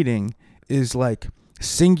I'm reading is like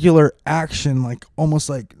singular action, like almost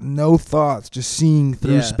like no thoughts, just seeing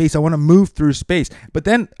through space. I want to move through space. But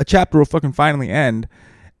then a chapter will fucking finally end,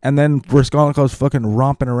 and then Raskolnikov's fucking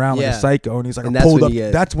romping around like a psycho, and he's like, I'm pulled up.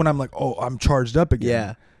 That's when I'm like, oh, I'm charged up again.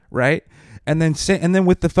 Yeah. Right? And then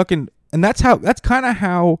with the fucking, and that's how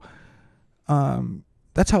Catcher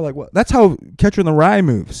in the Rye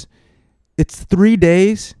moves. It's 3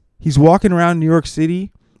 days. He's walking around New York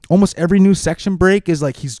City. Almost every new section break is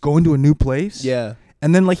like he's going to a new place. Yeah.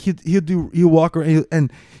 And then like he'll walk around,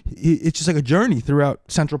 and it's just like a journey throughout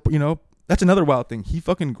Central. That's another wild thing. He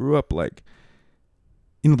fucking grew up like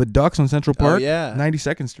the Ducks on Central Park. yeah.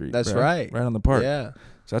 92nd Street. That's bro. right. Right on the park. Yeah.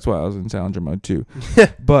 So that's why I was in Salinger mode too.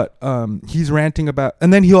 But he's ranting about,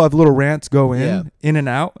 and then he'll have little rants go in and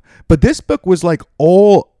out. But this book was like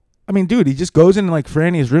all, I mean, dude, he just goes in like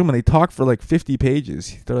Franny's room and they talk for like 50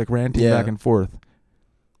 pages. They're like ranting back and forth.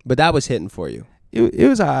 But that was hitting for you. It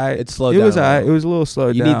was alright. It slowed down. It was alright. It was a little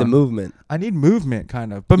slowed down. You need the movement. I need movement,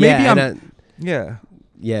 kind of. But maybe Yeah.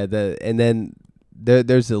 And then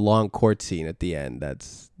there's a long court scene at the end.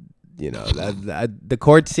 That's, the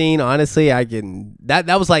court scene. Honestly,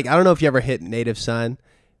 that was like, I don't know if you ever hit Native Son.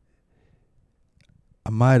 I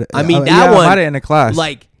might. I mean, that one. I might have in a class.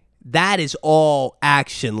 Like, that is all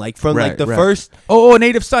action. Like from like the right. first. Oh,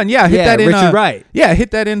 Native Son. Yeah, I hit that in. Richard Wright. Yeah, I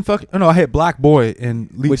hit that in. I hit Black Boy in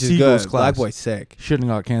Lee Which is Siegel's good. class. Black Boy's sick. Shouldn't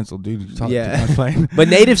have got canceled, dude. Yeah. But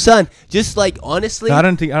Native Son, just like honestly, no, I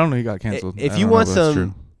don't know he got canceled. If you want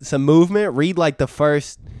some movement, read like the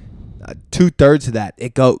first 2/3 of that.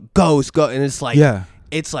 It goes, and it's like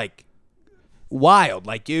it's like wild.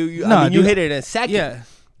 Like you you hit it in a second. Yeah,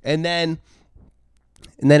 and then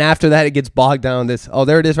after that, it gets bogged down. Oh,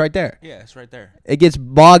 there it is, right there. Yeah, it's right there. It gets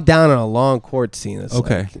bogged down in a long court scene. It's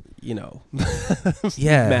okay, like,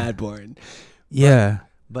 yeah, mad boring. Yeah,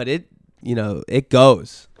 but it it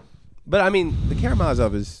goes. But I mean, the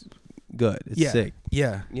Karamazov is good. It's sick.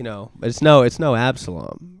 Yeah, but it's no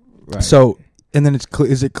Absalom. Right. So, and then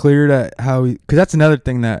is it clear that because that's another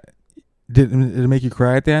thing that did it make you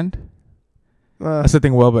cry at the end? That's the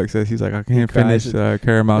thing Welbeck says. He's like, I can't finish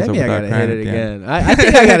Karamazov Maybe without I gotta crying hit it again. I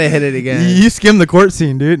think I gotta hit it again. You skimmed the court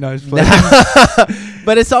scene, dude. No, it's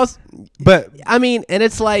but it's also, I mean, and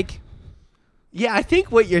it's like, yeah, I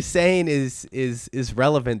think what you're saying is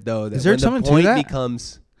relevant though. That is there when something the point to that?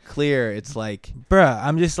 becomes clear, it's like, bruh,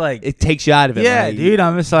 I'm just like, it takes you out of it. Yeah, like, dude,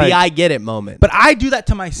 I'm just like, the I get it moment. But I do that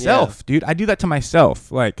to myself, dude. I do that to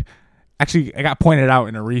myself. Like, actually, I got pointed out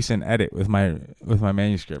in a recent edit with my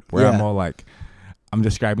manuscript where I'm all like, I'm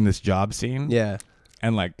describing this job scene. Yeah.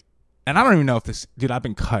 And like, and I don't even know if this, dude, I've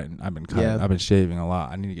been cutting. Yeah. I've been shaving a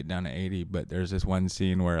lot. I need to get down to 80, but there's this one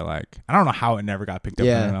scene where like, I don't know how it never got picked up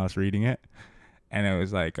when I was reading it. And it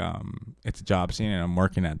was like, it's a job scene and I'm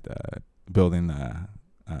working at the building the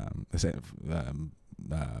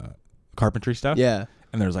carpentry stuff. Yeah.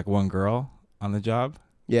 And there's like one girl on the job.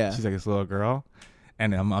 Yeah. She's like this little girl.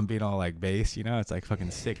 And I'm being all like bass, it's like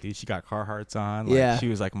fucking sick, dude. She got Carhartts on. Like, she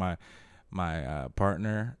was like my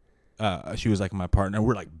partner. She was like my partner.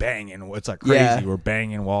 We're like banging. It's like crazy. Yeah. We're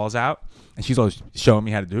banging walls out. And she's always showing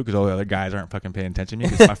me how to do it because all the other guys aren't fucking paying attention to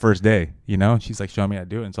me. It's my first day, She's like showing me how to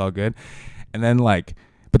do it and it's all good. And then like,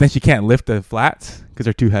 but then she can't lift the flats because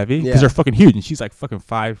they're too heavy because they're fucking huge. And she's like fucking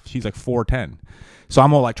 5. She's like 4'10". So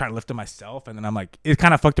I'm all like trying to lift it myself, and then I'm like, it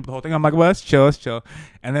kind of fucked up the whole thing. I'm like, well, let's chill.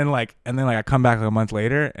 And then like I come back like a month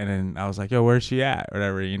later, and then I was like, yo, where's she at, or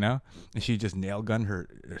whatever, And she just nail gunned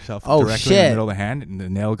herself directly in the middle of the hand, and the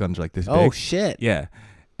nail guns are like this big. Oh shit. Yeah.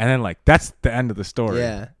 And then like that's the end of the story.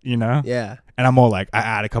 Yeah. Yeah. And I'm all like, I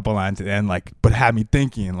add a couple lines at the end, like, but had me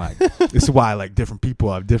thinking like, this is why like different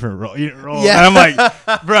people have different roles. Yeah. And I'm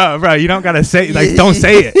like, bro, you don't gotta say like, don't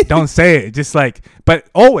say it. Just like, but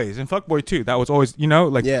always in Fuckboy too, that was always,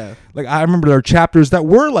 like, like I remember there were chapters that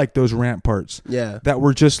were like those rant parts. Yeah. That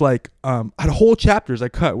were just like, I had whole chapters I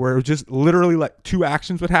cut where it was just literally like 2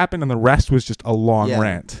 actions would happen and the rest was just a long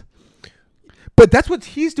rant. But that's what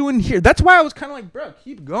he's doing here. That's why I was kind of like, bro,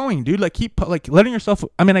 keep going, dude. Like, keep like letting yourself.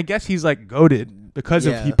 I mean, I guess he's like goated because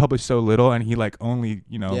of he published so little and he like only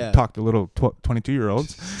talked to little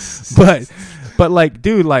 22-year-olds. but like,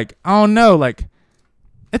 dude, like I don't know, like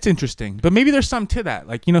it's interesting. But maybe there's something to that.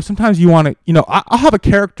 Like sometimes you want to, I'll have a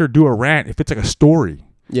character do a rant if it's like a story.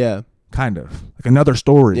 Yeah. Kind of like another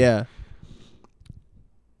story. Yeah.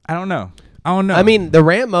 I don't know. I mean, the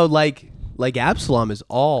rant mode, like Absalom is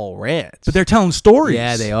all rants. But they're telling stories.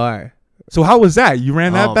 Yeah, they are. So how was that? You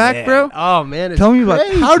ran that back, man. bro? Oh man, tell me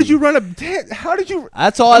about how did you run how did you?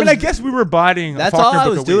 That's all. I guess we were biting. That's all I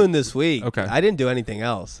was doing this week. Okay, I didn't do anything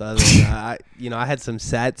else. I had some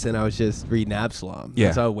sets and I was just reading Absalom.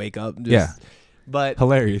 Yeah, so I would wake up. But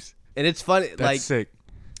hilarious. And it's funny. That's like sick.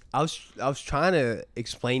 I was trying to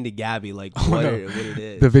explain to Gabby what it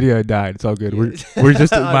is. The video died. It's all good. We're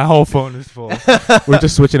just my whole phone is full. We're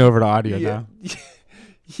just switching over to audio now.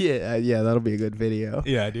 Yeah, that'll be a good video.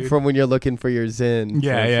 Yeah, dude. From when you're looking for your Zen.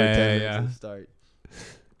 Yeah. Start.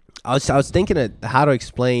 I was thinking of how to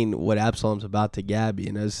explain what Absalom's about to Gabby,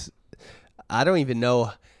 and I don't even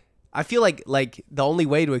know. I feel like the only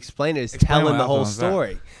way to explain it is telling the whole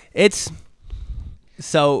story. It's.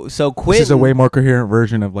 So Quentin. This is a way more coherent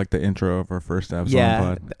version of like the intro of our first Absalom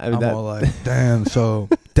pod. I'm all like, damn. So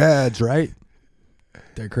dads, right?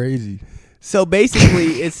 They're crazy. So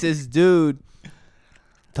basically, it's this dude,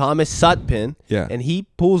 Thomas Sutpen, and he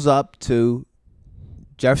pulls up to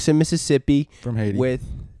Jefferson, Mississippi, from Haiti with,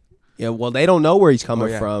 well, they don't know where he's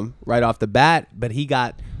coming from right off the bat, but he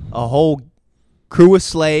got a whole crew of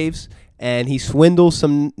slaves, and he swindles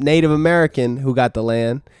some Native American who got the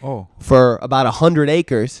land for about 100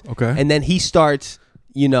 acres. Okay. And then he starts,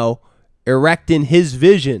 erecting his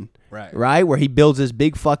vision. Right, where he builds this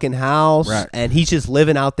big fucking house, and he's just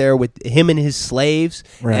living out there with him and his slaves,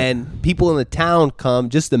 and people in the town come,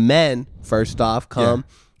 just the men first off come,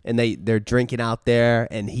 and they're drinking out there,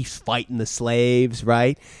 and he's fighting the slaves,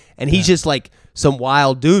 right, and he's just like some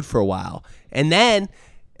wild dude for a while, and then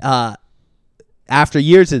after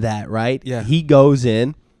years of that, right, he goes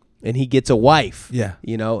in and he gets a wife,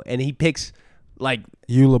 and he picks like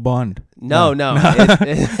Eula Bond. No. I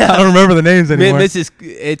don't remember the names anymore.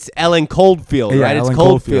 It's Ellen Coldfield, right? Ellen it's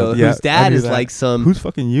Coldfield, Yeah, whose dad is like some. Who's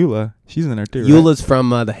fucking Eula? She's in there too. Eula's from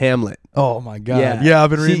the Hamlet. Oh my god! Yeah, I've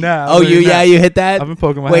been reading that. You hit that. I've been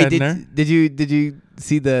poking my head in there. Did you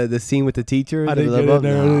see the scene with the teacher? I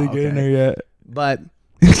didn't get in there yet. But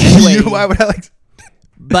anyway, why would I like?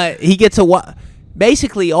 But he gets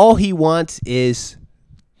basically all he wants is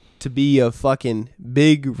to be a fucking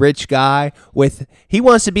big rich guy he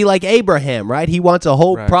wants to be like Abraham, right? He wants a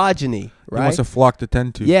whole progeny, right? He wants a flock to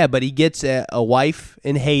tend to. Yeah, but he gets a wife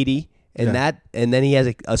in Haiti, and and then he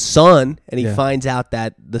has a son, and he finds out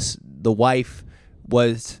that the wife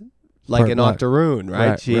was like an octoroon,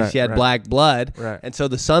 right? She had black blood, and so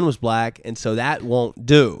the son was black, and so that won't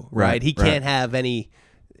do, right? He can't have any.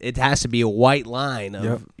 It has to be a white line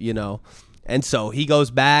of And so he goes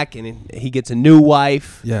back and he gets a new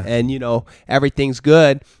wife, and everything's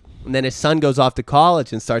good. And then his son goes off to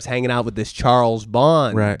college and starts hanging out with this Charles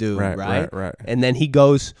Bond dude, right? And then he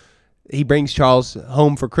brings Charles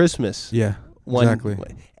home for Christmas. Yeah, exactly.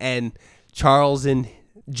 And Charles and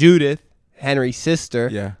Judith, Henry's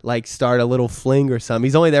sister, like start a little fling or something.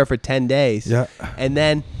 He's only there for 10 days. Yeah. And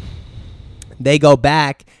then they go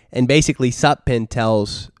back, and basically Sutpen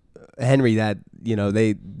tells Henry that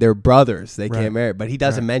they're brothers, they can't marry, but he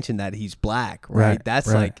doesn't mention that he's black, right?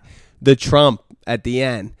 That's like the trump at the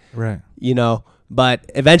end, right?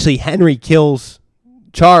 But eventually Henry kills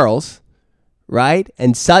Charles, right?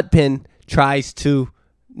 And Sutpen tries to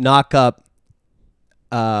knock up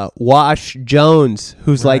Wash Jones,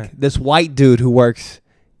 who's like this white dude who works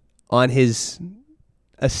on his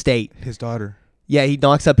estate, his daughter. Yeah, he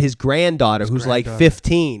knocks up his granddaughter, who's like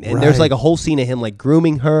 15, and there's like a whole scene of him like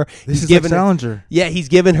grooming her. This is like Salinger. Yeah, he's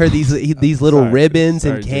giving her these little ribbons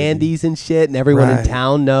and candies and shit, and everyone in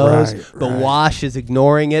town knows. But Wash is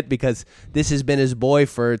ignoring it because this has been his boy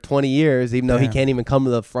for 20 years, even though he can't even come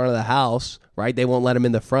to the front of the house. Right? They won't let him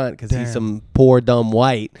in the front because he's some poor dumb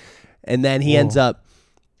white, and then he ends up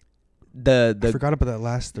I forgot about that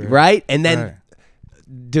last thread. Right, and then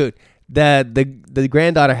dude. The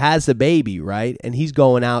granddaughter has the baby, right? And he's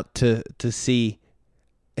going out to see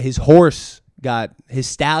his horse his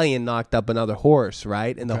stallion knocked up another horse,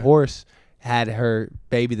 right? And the horse had her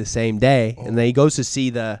baby the same day. And then he goes to see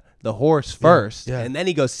the horse first. Yeah. And then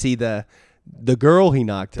he goes to see the girl he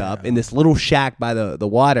knocked up in this little shack by the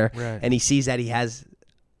water. Right. And he sees that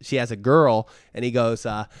she has a girl, and he goes,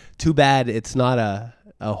 too bad it's not a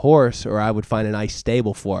horse, or I would find a nice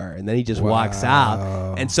stable for her. And then he just walks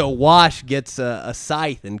out. And so Wash gets a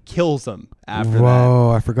scythe and kills him after that.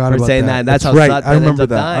 Whoa, I forgot about saying that. That's how right. Sutpen I remember ends up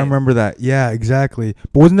that. dying. I remember that. Yeah, exactly.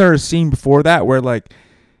 But wasn't there a scene before that where like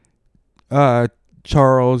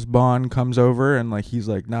Charles Bond comes over and like he's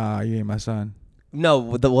like, nah, you ain't my son?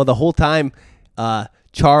 No, the whole time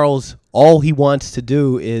Charles, all he wants to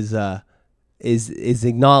do is get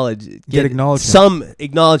acknowledgement. Some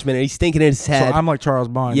acknowledgement, and he's thinking in his head. So I'm like Charles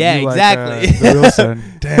Bond. Yeah, you exactly. Like, the real son.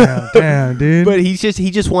 Damn, dude. But he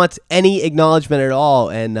just wants any acknowledgement at all,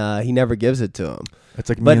 and he never gives it to him. It's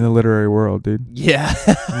like me in the literary world, dude. Yeah.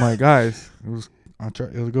 I'm like, guys, it was a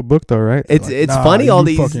good book though, right? It's like, it's funny all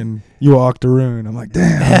these you octoroon. I'm like,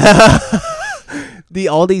 damn.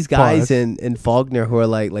 All these guys in Faulkner who are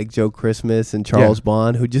like Joe Christmas and Charles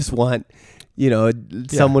Bond, who just want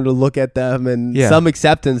someone to look at them and some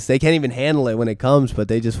acceptance. They can't even handle it when it comes, but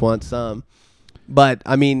they just want some. But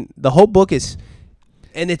I mean, the whole book is,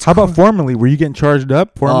 and it's. How about formally? Were you getting charged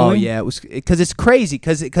up formally? Oh yeah, it was because it's crazy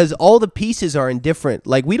because all the pieces are in different.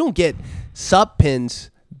 Like we don't get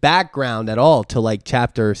Sutpen's background at all till like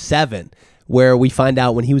chapter 7, where we find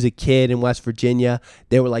out when he was a kid in West Virginia,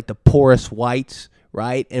 they were like the poorest whites,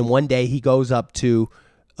 right? And one day he goes up to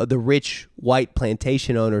the rich white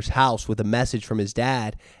plantation owner's house with a message from his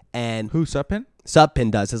dad. And who, Sutpen? Sutpen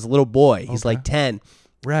does, as a little boy. He's like 10.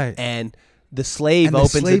 Right. And the slave And the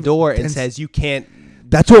opens the slave- door and and- says, "You can't."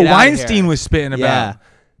 That's what Get outta Weinstein here. was spitting about. Yeah.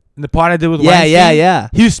 And the part I did with Yeah, Weinstein. yeah.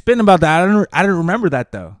 He was spitting about that. I didn't remember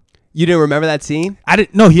that though. You didn't remember that scene? I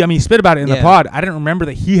didn't. No, he spit about it in the Yeah. pod. I didn't remember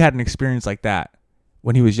that he had an experience like that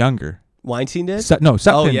when he was younger. Weinstein did.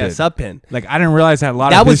 Sutpin Oh yeah, did. Sutpin. Like I didn't realize that a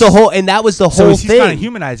lot. That of was his, the whole, and that was the So whole he's kind thing. of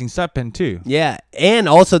humanizing Sutpin too. Yeah, and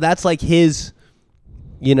also that's like his,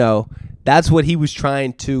 that's what he was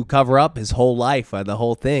trying to cover up his whole life, the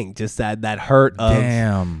whole thing, just that hurt of,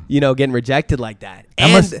 Damn. getting rejected like that. That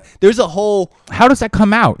And must- there's a whole, How does that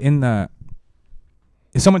come out in the?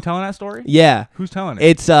 Is someone telling that story? yeah, Who's telling it?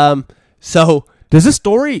 it's so Does this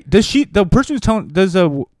story? Does she? The person who's telling? Does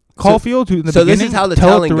Caulfield who in the so this beginning is how the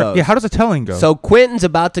tell it telling goes. Yeah. How does the telling go? so Quentin's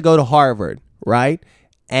about to go to Harvard, right?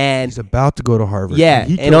 And he's about to go to Harvard. yeah,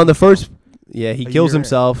 he and on the killed first, yeah, he a kills year in.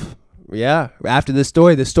 himself. Yeah, after this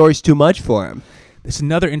story, the story's too much for him. It's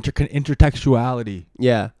another intertextuality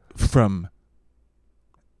Yeah, from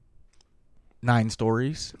 9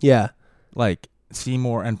 Stories, yeah, like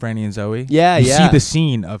Seymour and Franny and Zoe. Yeah, you yeah. see the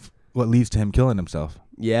scene of what leads to him killing himself.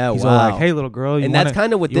 yeah. He's wow. all like, "Hey, little girl, you and wanna, that's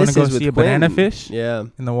kind of what you wanna this go is see with a banana Quentin. fish Yeah,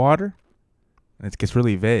 in the water?" And it gets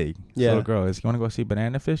really vague. This Yeah. little girl is, "You want to go see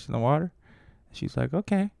banana fish in the water?" She's like,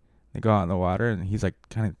 "Okay." They go out in the water, and he's like,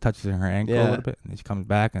 kind of touches her ankle a Yeah. little bit, and then she comes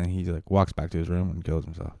back, and he like walks back to his room and kills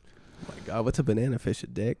himself. oh my God, what's a banana fish? A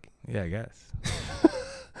dick? Yeah, I guess.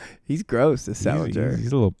 He's gross, the Salinger.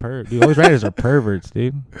 He's a little perv. Dude, all these writers are perverts,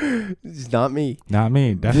 dude. It's not me. Not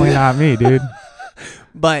me. Definitely not me, dude.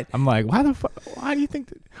 But I'm like, why the fuck? Why do you think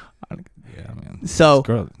that? Yeah, man. So- This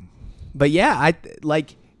girl, but yeah,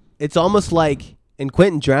 it's almost like, and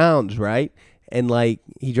Quentin drowns, right? And like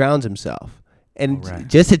he drowns himself, and Oh, right.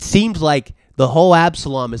 just it seems like the whole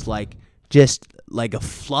Absalom is like just like a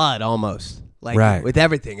flood almost, like Right. with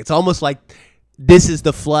everything. It's almost like this is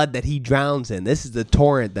the flood that he drowns in. This is the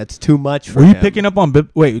torrent that's too much for were you him. picking up on?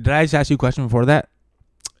 Wait, did I just ask you a question before that?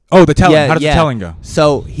 Oh, the telling. Yeah, How does yeah. the telling go?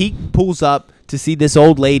 So he pulls up to see this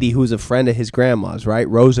old lady who's a friend of his grandma's, right?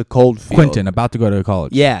 Rosa Coldfield. Quentin about to go to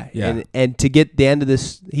college. Yeah, Yeah. And to get the end of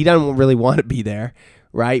this, he doesn't really want to be there,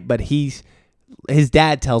 right? But his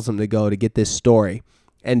dad tells him to go to get this story,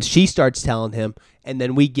 and she starts telling him, and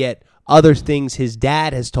then we get other things his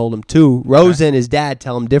dad has told him too. Rosa and his dad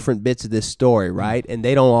tell him different bits of this story, right? And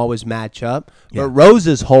they don't always match up. Yeah. But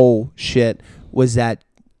Rosa's whole shit was that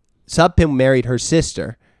Sutpin married her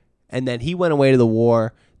sister, and then he went away to the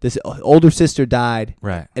war. This older sister died,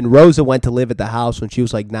 Right. and Rosa went to live at the house when she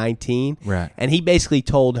was like 19. Right. And he basically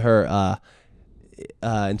told her,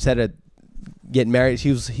 instead of getting married,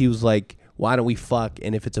 he was like, "Why don't we fuck?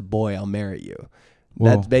 And if it's a boy, I'll marry you." Whoa.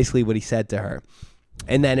 That's basically what he said to her.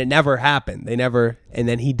 And then it never happened. And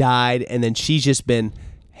then he died, and then she's just been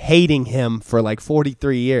hating him for like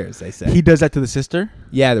 43 years, they say. He does that to the sister.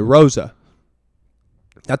 Yeah, the Rosa.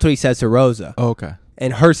 That's what he says to Rosa. Oh, okay.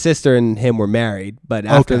 And her sister and him were married, but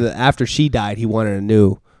after she died, he wanted a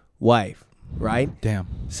new wife, right? Damn.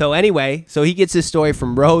 So anyway, so he gets this story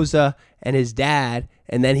from Rosa and his dad,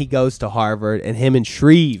 and then he goes to Harvard, and him and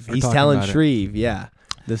Shreve. We're He's talking telling about it. Shreve, yeah,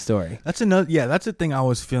 the story. That's another. Yeah, that's the thing I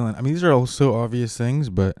was feeling. I mean, these are all so obvious things,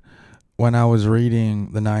 but when I was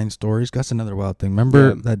reading the 9 Stories, that's another wild thing. Remember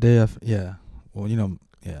Yeah. that day? Yeah. Well,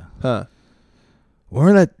 yeah. Huh.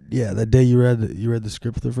 Remember that? Yeah, that day you read the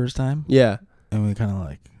script for the first time, Yeah. and we kind of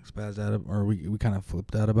like spazzed out, or we kind of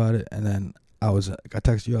flipped out about it, and then I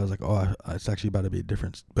texted you. I was like, "Oh, it's actually about to be a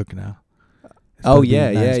different book now." It's Oh, about to be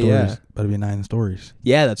yeah, 9 yeah, stories. yeah. About to be 9 stories.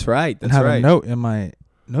 Yeah, that's right. And That's have right. a note in my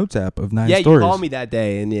notes app of 9 Yeah, stories. you called me that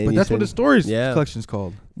day, and But you that's said, what the stories Yeah. collection's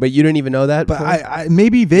called. But you didn't even know that. But before? I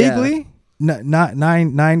maybe vaguely, not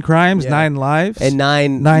nine crimes, Yeah. 9 lives, and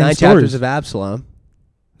nine stories. chapters of Absalom.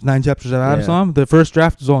 9 chapters of Yeah. Absalom. The first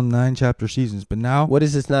draft was all 9 chapter seasons, but now What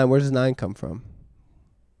is this 9? Where does 9 come from?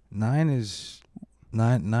 9 is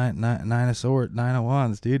nine of sword, 9 of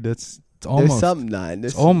wands, dude. It's There's almost something 9.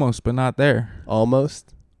 it's almost, but not there.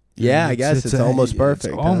 Almost. Yeah, I guess it's almost perfect.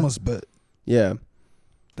 It's huh? almost, but Yeah.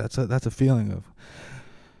 that's a feeling of.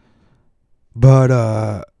 But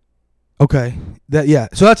okay,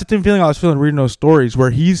 so that's the feeling I was feeling reading those stories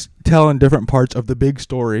where he's telling different parts of the big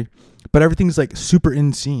story, but everything's like super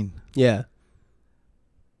in scene. Yeah.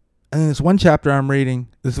 And then this one chapter I'm reading,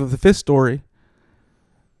 this is the 5th story.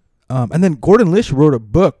 And then Gordon Lish wrote a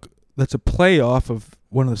book that's a play off of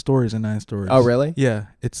one of the stories in 9 Stories. Oh, really? Yeah,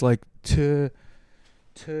 it's like to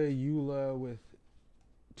Eula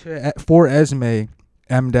for Esme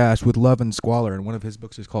M dash with love and squalor, and one of his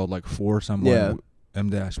books is called like For Someone Yeah. M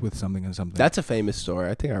dash with something and something. That's a famous story.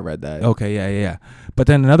 I think I read that. Okay, yeah. But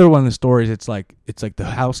then another one of the stories, it's like the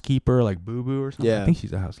housekeeper, like Boo Boo or something. Yeah. I think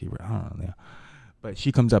she's a housekeeper. I don't know. Yeah. but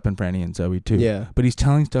she comes up in Franny and Zoe too. Yeah. But he's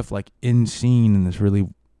telling stuff like in scene and this really.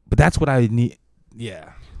 But that's what I need.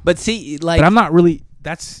 Yeah. But see, like, But I'm not really.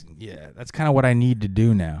 That's kind of what I need to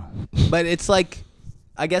do now. But it's like,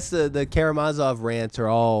 I guess the Karamazov rants are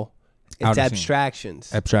all it's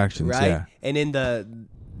abstractions. Abstractions, right? yeah. And in the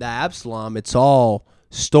Absalom, it's all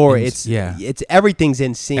story. It's everything's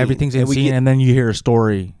in scene. Everything's in scene, and then you hear a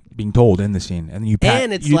story being told in the scene, and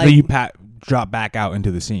then you drop back out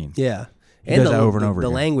into the scene. Yeah. He does that over and over the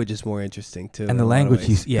again. language is more interesting too. And the language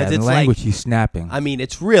he's snapping. I mean,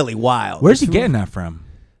 it's really wild. Where's he getting that from?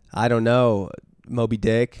 I don't know. Moby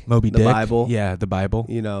Dick. The Bible. Yeah, the Bible.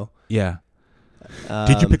 You know. Yeah.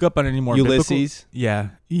 Did you pick up on any more Ulysses?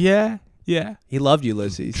 Biblical? Yeah. He loved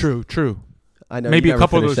Ulysses. True. I know. Maybe a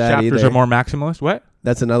couple of those chapters are more maximalist. What?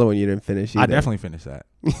 That's another one you didn't finish either. I definitely finished that.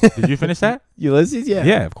 Did you finish that? Ulysses? Yeah.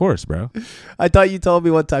 Yeah, of course, bro. I thought you told me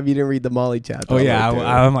one time you didn't read the Molly chapter. Oh, yeah.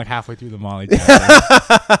 I'm like halfway through the Molly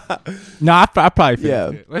chapter. No, I probably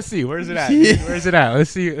finished it. Let's see. Where's it at? Let's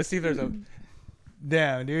see if there's a...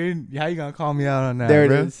 Damn, dude. How you going to call me out on that, there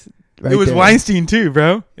bro? It is. Right it was there. Weinstein, too,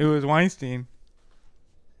 bro. It was Weinstein.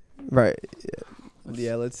 Right.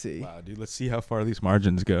 Yeah, let's see. Wow, dude. Let's see how far these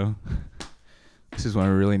margins go. This is when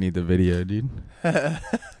we really need the video, dude.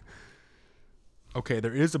 Okay,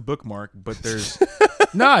 there is a bookmark, but there's...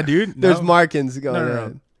 Nah, dude. No. There's markings going on.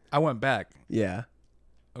 No. I went back. Yeah.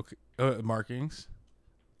 Okay. Markings.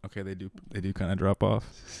 Okay, they do kind of drop off.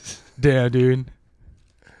 Damn, dude.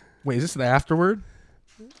 Wait, is this the afterword?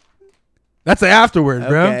 That's the afterword,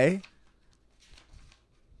 bro.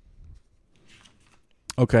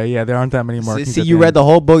 Okay, yeah, there aren't that many markings. See, you read the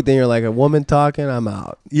whole book, then you're like, a woman talking, I'm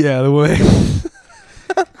out. Yeah, the way.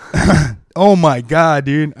 Oh my god,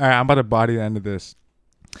 dude. All right, I'm about to body the end of this.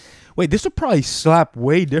 Wait, this will probably slap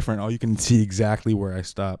way different. Oh, you can see exactly where I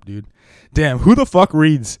stopped, dude. Damn, who the fuck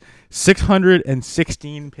reads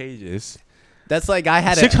 616 pages? That's like I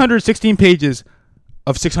had 616 pages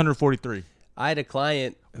of 643. I had a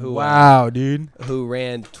client who dude, who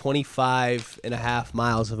ran 25 and a half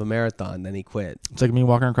miles of a marathon, then he quit. It's like me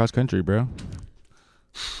walking across country, bro.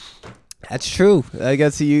 That's true. I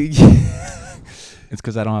guess you It's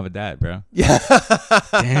because I don't have a dad, bro. Yeah.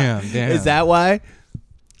 Damn. Is that why?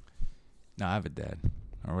 No, I have a dad.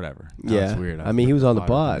 Or whatever. Yeah. That's weird. I mean, he was on the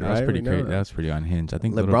pod, That right? was pretty crazy. That was pretty unhinged. I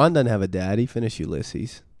think LeBron doesn't have a dad. He finished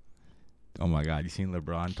Ulysses. Oh my God. You seen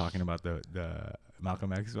LeBron talking about the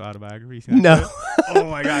Malcolm X autobiography? No. Oh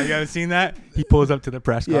my God. You haven't seen that? He pulls up to the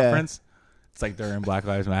press conference. It's like during Black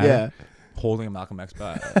Lives Matter. Yeah. Holding a Malcolm X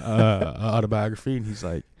autobiography. And he's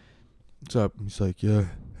like, what's up? He's like, yeah.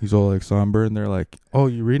 He's all like somber, and they're like, "Oh,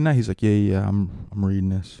 you reading that?" He's like, "Yeah, I'm reading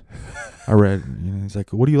this. I read." He's like,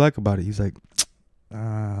 "What do you like about it?" He's like,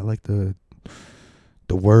 "I like the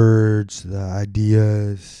words, the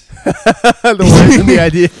ideas, the words and the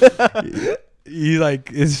idea." He like,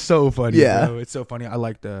 it's so funny. Yeah, bro. It's so funny. I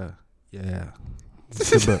like the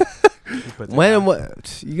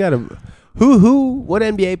What you gotta? What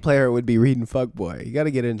NBA player would be reading Fuckboy? You gotta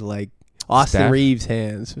get into like Austin Reeves'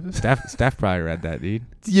 hands. Steph probably read that, dude.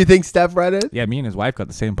 You think Steph read it? Yeah, me and his wife got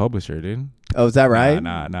the same publisher, dude. Oh, is that right?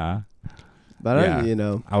 Nah. But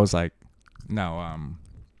yeah. I was like, no.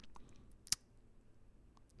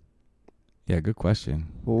 Yeah, good question.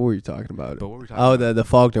 What were you talking about? The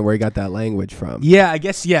Faulkner, where he got that language from. Yeah, I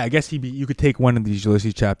guess you could take one of these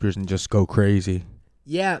Ulysses chapters and just go crazy.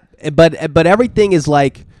 Yeah, but everything is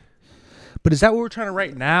like. But is that what we're trying to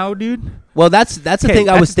write now, dude? Well, that's the thing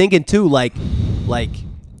I was thinking too. Like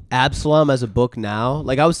Absalom as a book now.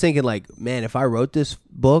 Like I was thinking, like, man, if I wrote this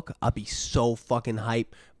book, I'd be so fucking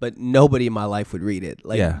hype. But nobody in my life would read it.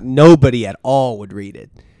 Like nobody at all would read it.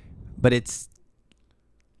 But it's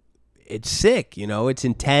sick, you know. It's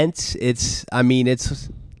intense. Because I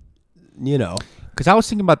was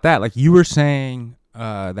thinking about that. Like you were saying.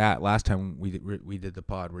 That last time we did the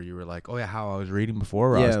pod where you were like, oh yeah, how I was reading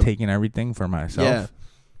before, where I was taking everything for myself. Yeah.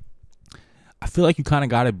 I feel like you kind of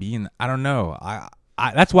got to be in. I don't know. I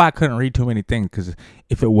that's why I couldn't read too many things, because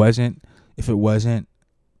if I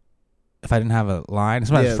didn't have a line,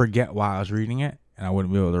 sometimes I'd forget why I was reading it, and I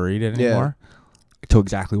wouldn't be able to read it anymore. To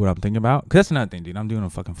exactly what I'm thinking about. Because that's another thing, dude. I'm doing a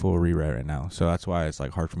fucking full rewrite right now, so that's why it's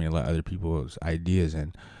like hard for me to let other people's ideas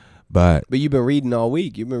in. But you've been reading all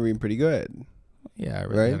week. You've been reading pretty good. Yeah, I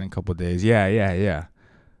read that in a couple of days. Yeah.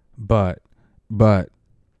 But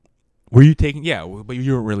were you taking? Yeah, but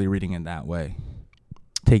you weren't really reading it that way.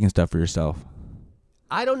 Taking stuff for yourself.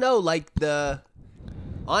 I don't know, like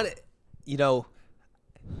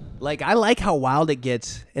like I like how wild it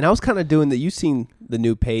gets, and I was kind of doing that. You've seen the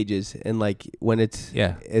new pages, and like when it's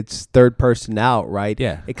third person out, right?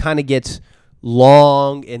 Yeah, it kind of gets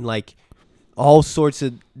long and like all sorts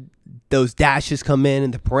of those dashes come in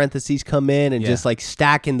and the parentheses come in and Yeah. just like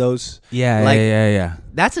stacking those. Yeah, like, yeah.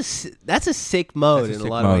 That's a sick mode That's a in a sick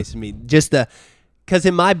lot mode. of ways to me. Just because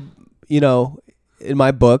in my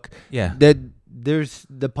book, Yeah. there's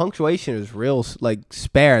the punctuation is real like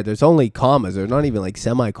spare. There's only commas. There's not even like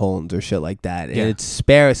semicolons or shit like that. And Yeah. it's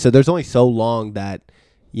spare. So there's only so long that,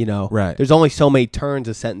 Right. there's only so many turns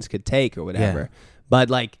a sentence could take or whatever. Yeah. But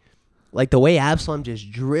like the way Absalom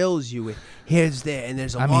just drills you with here's there and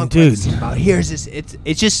there's a I long mean, dude. parenthesis about here's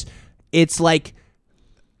this. It's like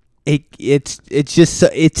it's just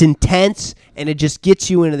it's intense and it just gets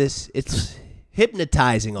you into this. It's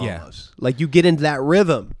hypnotizing almost. Yeah. Like you get into that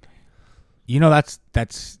rhythm. That's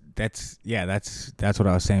what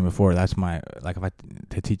I was saying before. That's my like if I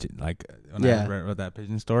to teach it like when Yeah. I wrote that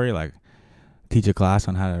pigeon story, like teach a class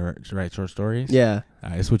on how to write short stories. Yeah.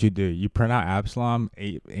 It's what you do. You print out Absalom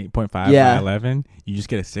 8.5 Yeah. by 11. You just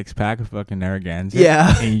get a 6-pack of fucking Narragansett.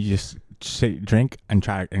 Yeah. And you just drink and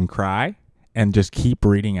try and cry and just keep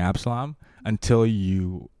reading Absalom until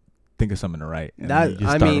you think of something to write. And then you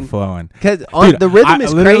just start flowing. Because Dude, the rhythm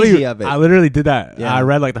is literally- crazy of it. I literally did that. Yeah. I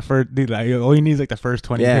read like the first, dude, like all you need is like the first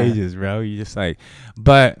 20 Yeah. pages, bro. You just like,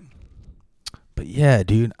 but yeah,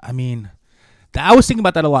 dude. I mean, I was thinking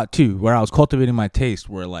about that a lot too, where I was cultivating my taste,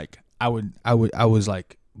 where like I was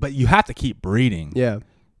like, but you have to keep reading, Yeah.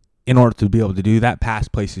 in order to be able to do that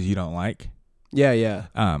past places you don't like. Yeah. Yeah.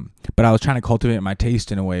 But I was trying to cultivate my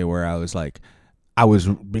taste in a way where I was like, I was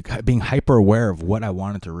being hyper aware of what I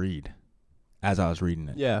wanted to read as I was reading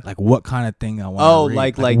it. Yeah. Like what kind of thing I wanted Oh, to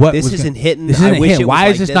read. like what this was isn't hitting. This I isn't wish hitting. it was Why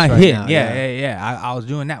like is this this not right hitting? now. Yeah. I was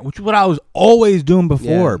doing that, which is what I was always doing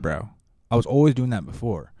before, Yeah. bro. I was always doing that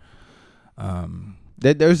before.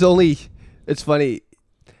 There's only. It's funny.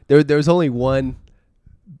 There's only one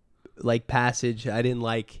like passage I didn't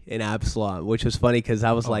like in Absalom, which was funny because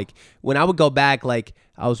I was like, when I would go back, like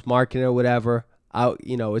I was marking it or whatever.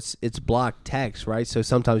 It's blocked text, right? So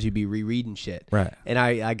sometimes you'd be rereading shit, Right. And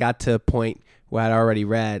I got to a point where I'd already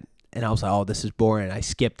read, and I was like, oh, this is boring. I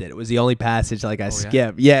skipped it. It was the only passage I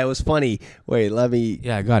skipped. Yeah, it was funny. Wait, let me.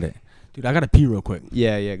 Yeah, I got it. Dude, I got to pee real quick.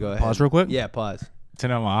 Yeah, go ahead. Pause real quick? Yeah, pause. Turn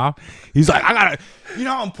him off. He's like, I gotta, you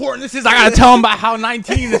know how important this is. I gotta tell him about how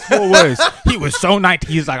 19 this fool was. He was so 19.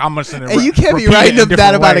 He's like, I'm gonna. And you can't be writing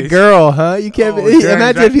that about a girl, huh? You can't.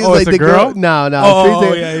 Imagine if he was like the girl. No.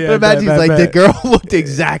 Oh, yeah. But imagine he's like the girl looked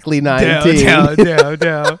exactly 19.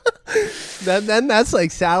 Damn. Then that's like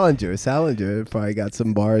Salinger. Salinger probably got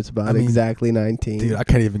some bars about exactly 19. Dude, I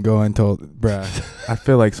can't even go until, bruh. I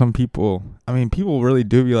feel like some people. I mean, people really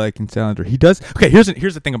do be liking Salinger. He does. Okay, here's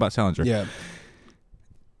the thing about Salinger. Yeah.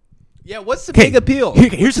 Yeah, what's the big appeal?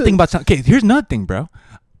 Here's the thing about Salinger. Okay, here's another thing, bro.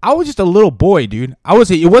 I was just a little boy, dude.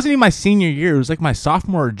 It wasn't even my senior year. It was like my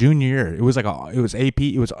sophomore or junior year. It was like it was AP.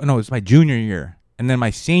 It was my junior year, and then my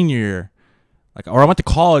senior year, or I went to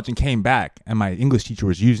college and came back, and my English teacher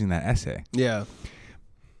was using that essay. Yeah.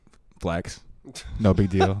 Flex. No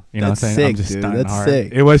big deal. You know what I'm saying? Sick, I'm just dude. stunting That's hard.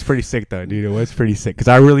 sick. It was pretty sick though, dude. It was pretty sick because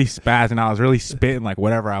I really spazzed and I was really spitting like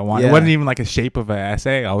whatever I wanted. Yeah. It wasn't even like a shape of an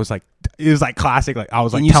essay. I was like, it was like classic. Like I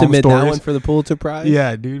was like, And you telling submit stories. that one for the Pulitzer Prize?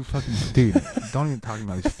 Yeah, dude. Fucking dude. Don't even talk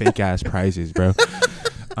about these fake ass prizes, bro.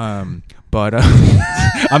 But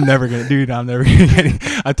I'm never gonna get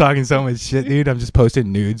it. I'm talking so much shit, dude. I'm just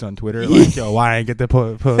posting nudes on Twitter like, yo, why didn't I get the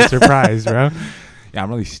Pulitzer Prize, bro? Yeah, I'm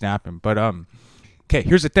really snapping. But okay,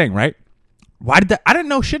 here's the thing, right? Why did that? I didn't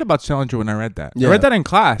know shit about Salinger when I read that. Yeah. I read that in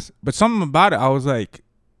class, but something about it, I was like,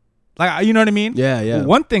 you know what I mean? Yeah.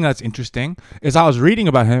 One thing that's interesting is I was reading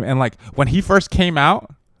about him, and like when he first came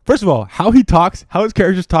out, first of all, how he talks, how his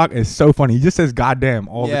characters talk is so funny. He just says "goddamn"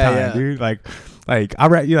 all the time, dude. Like I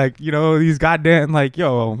read these goddamn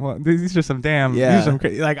these are some damn these are some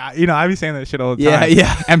I be saying that shit all the time.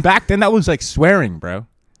 Yeah. And back then that was like swearing, bro.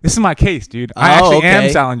 This is my case, dude. I actually am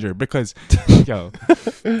Salinger because,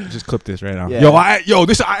 just clip this right now. Yeah. I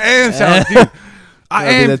am Salinger, dude. I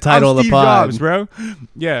am the title I'm of the Steve pod, Jobs, bro.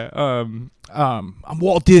 Yeah. I'm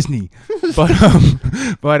Walt Disney, but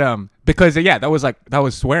because that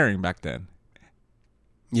was swearing back then,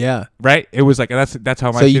 Yeah. right? It was like that's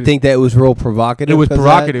how my. So you think that it was real provocative? it was 'cause of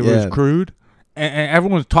provocative? that? It was crude. And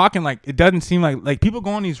everyone was talking like it doesn't seem like people go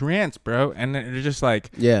on these rants, bro, and they're just like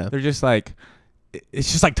they're just like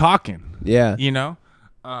it's just like talking, Yeah. you know.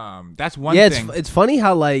 That's one thing. It's funny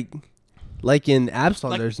how like in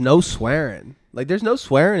Absalom there's no swearing. Like there's no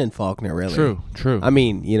swearing in Faulkner really. True. I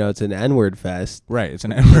mean, it's an N-word fest. Right, it's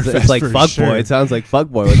an N-word fest. It's like for fuckboy. sure. It sounds like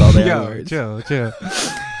fuckboy with all the Yo, N-words. chill.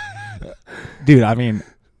 Dude, I mean,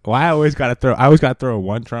 I always gotta throw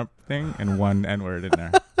one Trump thing and one N-word in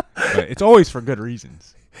there. But it's always for good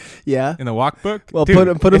reasons. Yeah. In the walk book. Well, Dude, put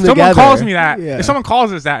them if together. someone calls me that, Yeah. if someone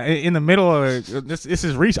calls us that in the middle of this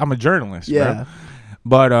is reach. I'm a journalist. Yeah. Bro.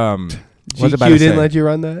 But what's about GQ to didn't say? let you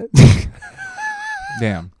run that.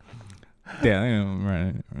 Damn.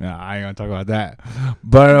 Right. No, I ain't gonna talk about that.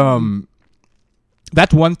 But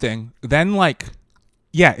that's one thing. Then like,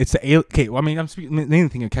 yeah, it's the okay. Well, I mean, I'm speaking mainly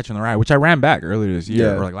thinking of Catching the Ride, which I ran back earlier this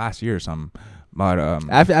year or like last year or something. But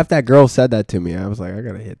after that girl said that to me, I was like, I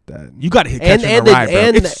gotta hit that. you gotta hit Catching the Ride, bro.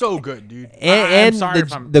 It's so good, dude. And I'm sorry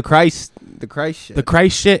if I'm the Christ shit. the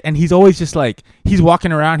Christ shit, and he's always just like he's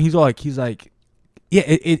walking around. He's like. Yeah,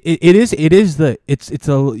 it is it's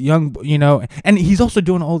a young, you know, and he's also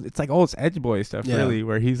doing all it's this edge boy stuff really,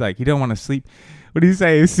 where he's like he don't want to sleep. What do you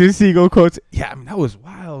say? Siegel quotes. Yeah, I mean that was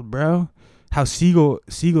wild, bro. How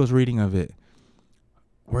Siegel's reading of it,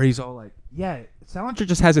 where he's all like, yeah, Salinger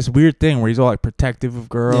just has this weird thing where he's all like protective of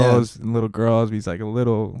girls and little girls. But he's like a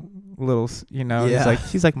little, you know. He's like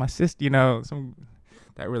she's like my sister, you know.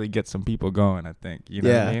 That really gets some people going, I think. You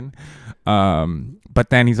know what I mean? But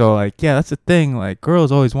then he's all like, yeah, that's the thing. Like,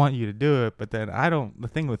 girls always want you to do it. But then the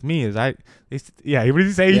thing with me is what did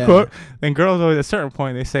he say? He quote, then girls always, at a certain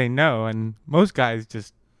point, they say no. And most guys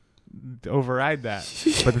just override that.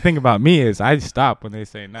 But the thing about me is I stop when they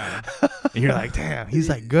say no. And you're like, damn, he's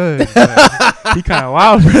like good. He kind of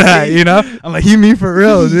wild for that, you know? I'm like, he me for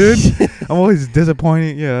real, dude. I'm always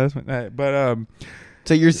disappointed. Yeah, but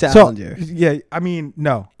so you're Salinger. So, yeah, I mean,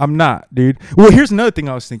 no, I'm not, dude. Well, here's another thing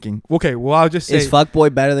I was thinking. Okay, well, I'll just say... Is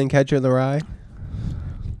Fuckboy better than Catcher in the Rye?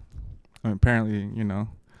 I mean, apparently, you know...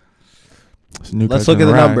 Let's look at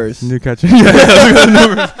the numbers. New Catcher. Yeah, let's look at the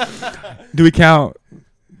numbers. Do we count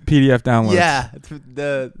PDF downloads? Yeah.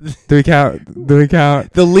 Do we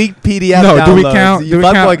count... The leaked PDF no, downloads. do we count...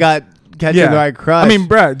 Fuckboy got Catcher in the Rye crushed. I mean,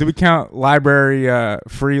 bruh, do we count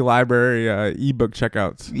free library ebook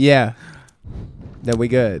checkouts? Yeah. Then we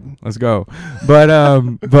good. Let's go. But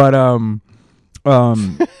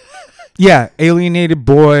yeah, alienated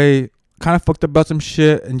boy, kind of fucked up about some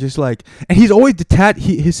shit, and just like, and he's always detached.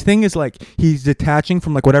 His thing is like he's detaching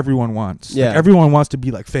from like what everyone wants. Yeah, like, everyone wants to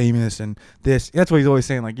be like famous and this. That's what he's always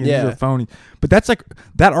saying. Like, you know, he's a phony. But that's like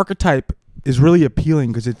that archetype is really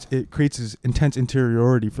appealing because it creates this intense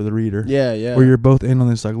interiority for the reader. Yeah, yeah. Where you're both in on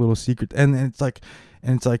this like little secret, and it's like.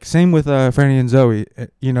 And it's like same with Franny and Zoe,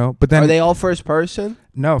 you know. But then are they all first person?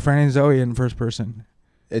 No, Franny and Zoe in first person.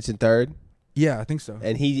 It's in third. Yeah, I think so.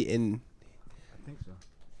 And he in. I think so.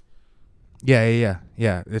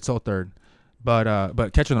 Yeah. It's all third, but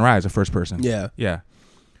Catcher in the Rye is a first person. Yeah.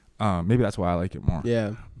 Maybe that's why I like it more.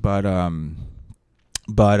 Yeah. But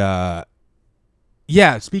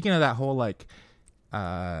yeah. Speaking of that whole like,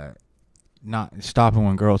 not stopping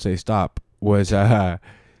when girls say stop was yeah.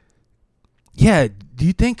 Do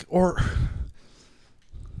you think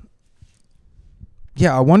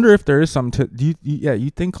yeah, I wonder if there is some you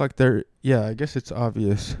think like there, yeah, I guess it's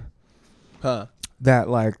obvious. Huh. That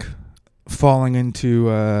like falling into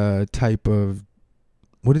a type of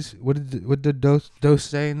what did Dose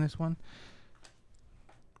say in this one?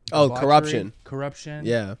 Oh, Debauchery? corruption.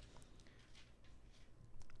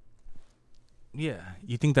 Yeah,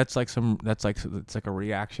 you think it's like a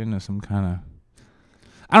reaction to some kind of,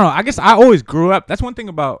 I don't know. I guess I always grew up. That's one thing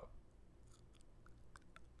about.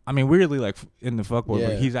 I mean, weirdly, like in the fuckboy,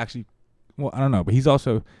 but he's actually, well, I don't know, but he's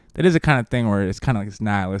also, that is a kind of thing where it's kind of like this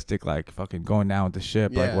nihilistic, like fucking going down with the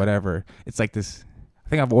ship, like whatever. It's like this. I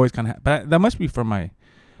think I've always kind of, but that must be from my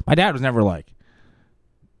dad was never like,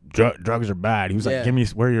 drugs are bad. He was like, give me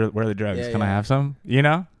where are the drugs? Can I have some? You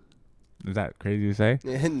know? Is that crazy to say?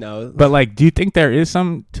 No. But like, do you think there is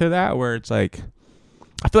some to that where it's like,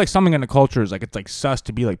 I feel like something in the culture is like, it's like sus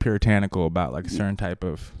to be like puritanical about like a certain type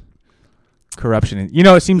of corruption. And, you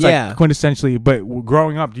know, it seems like quintessentially, but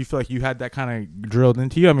growing up, do you feel like you had that kind of drilled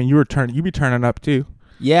into you? I mean, you be turning up too.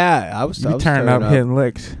 Yeah, I was turning up, hitting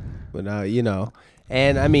licks. But you know,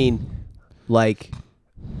 and I mean, like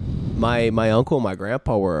my uncle and my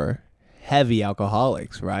grandpa were heavy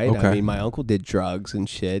alcoholics, right? Okay. I mean, my uncle did drugs and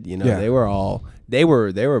shit. You know, they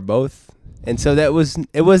were both, and so it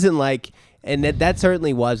wasn't like, and that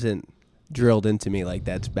certainly wasn't drilled into me like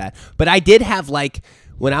that's bad. But I did have like,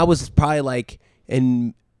 when I was probably like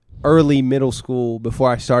in early middle school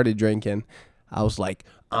before I started drinking, I was like,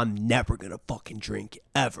 I'm never gonna fucking drink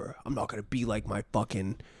ever. I'm not gonna be like my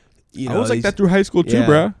fucking, you know. I was like that through high school too,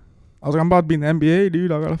 bro. I was like, I'm about to be in the NBA,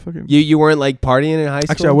 dude. I gotta fucking. You weren't like partying in high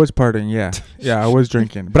school? Actually, I was partying. Yeah, yeah, I was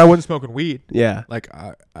drinking, but I wasn't smoking weed. Yeah, like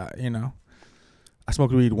you know, I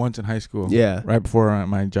smoked weed once in high school. Yeah, right before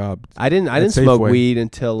my job. I didn't smoke weed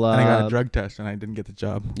until and I got a drug test and I didn't get the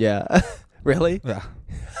job. Yeah, really? Yeah.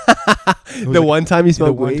 The one time you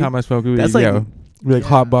smoked weed. The one time I smoked weed. That's like We like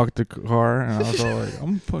hotboxed the car, and I was all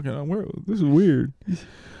like, this is weird.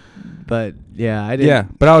 But yeah, I didn't. Yeah,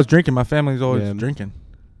 but I was drinking. My family's always drinking.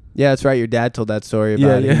 Yeah, that's right. Your dad told that story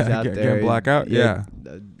about he's out there. Getting blackout. Yeah,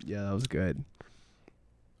 that was good.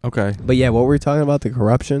 Okay. But yeah, what were we talking about? The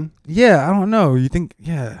corruption? Yeah, I don't know. You think?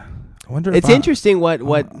 Yeah, I wonder. It's interesting what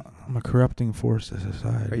I'm a corrupting force in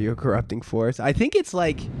society. Are you a corrupting force? I think it's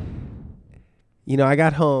like, I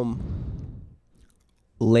got home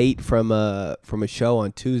late from a show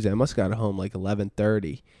on Tuesday. I must have got home like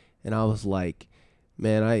 11:30, and I was like,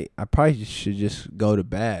 man, I probably should just go to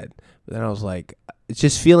bed. But then I was like, it's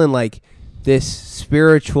just feeling like this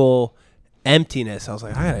spiritual emptiness. I was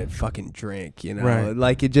like, I gotta fucking drink, Right.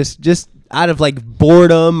 like it just out of like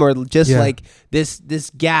boredom or just like this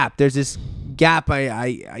gap. There's this gap.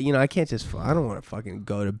 I can't just. I don't want to fucking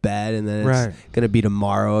go to bed and then it's gonna be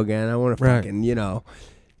tomorrow again. I want to fucking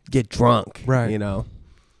get drunk. Right.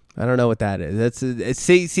 I don't know what that is.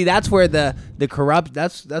 See that's where the corrupt.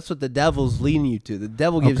 That's what the devil's leading you to. The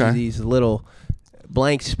devil gives you these little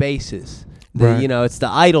blank spaces. It's the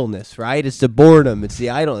idleness, right? It's the boredom. It's the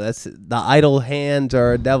idle. That's the idle hands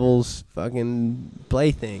are a devil's fucking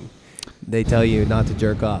plaything. They tell you not to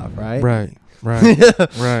jerk off, right? Right.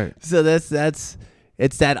 Right. So that's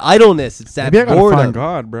it's that idleness. It's that Maybe I boredom. gotta find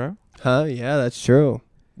God, bro. Huh? Yeah, that's true.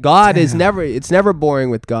 God is never. It's never boring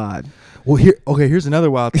with God. Well, here's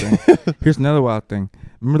another wild thing.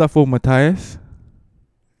 Remember that fool Matthias?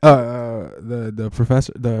 The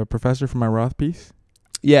professor from my Roth piece.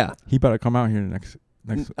 Yeah. He about to come out here next.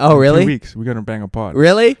 Oh, really? 2 weeks. We're gonna bang a pod.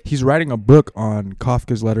 Really? He's writing a book on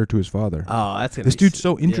Kafka's letter to his father. Oh, that's gonna this dude's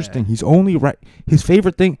so interesting. He's only his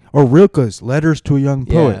favorite thing, or Rilke's Letters to a Young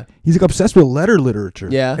Poet. Yeah. He's like obsessed with letter literature.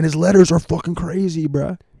 Yeah. And his letters are fucking crazy,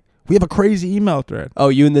 bruh. We have a crazy email thread. Oh,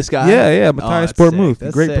 you and this guy? Yeah. Matthias Portmuth,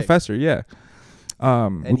 great sick. professor. Yeah.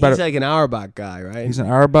 And he's like an Auerbach guy, right? He's an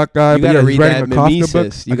Auerbach guy. You but gotta he's read writing that a Kafka Mimesis.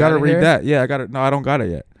 book. You I gotta got it read here? that. Yeah, I got it. No, I don't got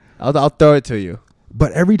it yet. I'll throw it to you.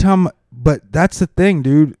 But that's the thing,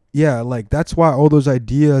 dude. Yeah, like that's why all those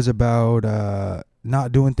ideas about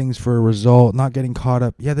not doing things for a result, not getting caught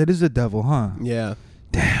up. Yeah, that is the devil, huh? Yeah.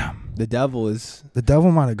 Damn. The devil is. The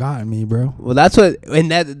devil might have gotten me, bro. Well, that's what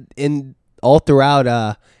in all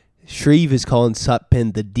throughout. Shreve is calling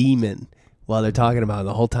Sutpin the demon while they're talking about it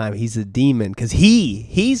the whole time. He's a demon because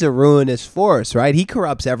he's a ruinous force, right? He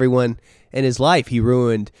corrupts everyone in his life. He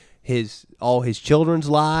ruined all his children's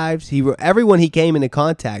lives. Everyone he came into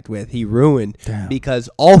contact with, he ruined. Damn. Because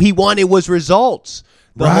all he wanted was results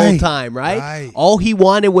the whole time, right? All he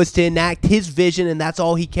wanted was to enact his vision, and that's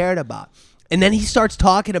all he cared about. And then he starts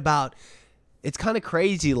talking about, it's kind of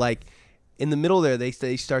crazy, like in the middle there, they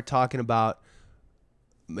start talking about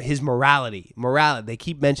his morality. They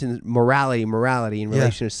keep mentioning morality in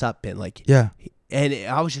relation to Sutpin. Like, and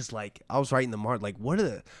I was just like, I was writing the mark, like, what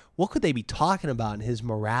could they be talking about in his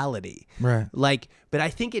morality? Right. Like, but I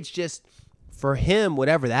think it's just for him,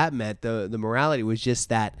 whatever that meant, the morality was just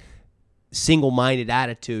that single-minded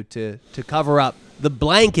attitude to cover up the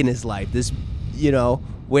blank in his life. This, he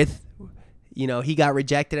got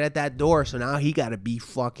rejected at that door, so now he got to be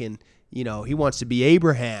fucking. He wants to be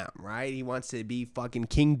Abraham, right? He wants to be fucking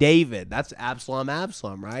King David. That's Absalom,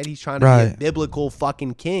 right? He's trying to be a biblical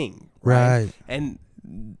fucking king, right? And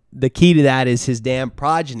the key to that is his damn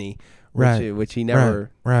progeny, which he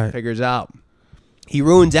never figures out. He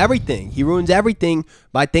ruins everything. He ruins everything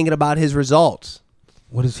by thinking about his results.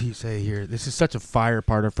 What does he say here? This is such a fire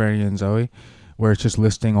part of Franny and Zoe, where it's just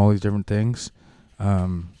listing all these different things.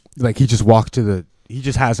 Like he just walks to he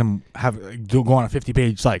just has him go on a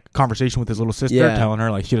 50-page like conversation with his little sister, telling her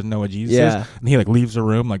like she doesn't know what Jesus is, and he like leaves the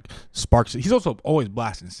room, like sparks. He's also always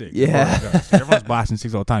blasting cigs. Yeah, everyone's blasting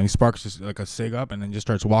cigs all the time. He sparks just like a cig up and then just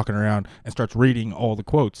starts walking around and starts reading all the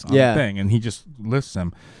quotes on the thing, and he just lists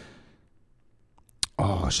them.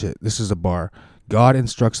 Oh shit! This is a bar. God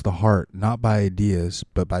instructs the heart not by ideas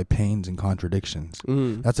but by pains and contradictions.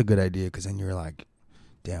 That's a good idea because then you're like,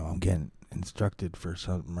 damn, I'm getting instructed for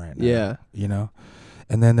something right now. Yeah.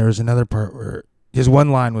 And then there was another part where his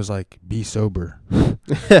one line was like, be sober.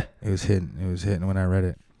 It was hitting when I read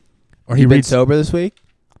it. Or he been sober this week?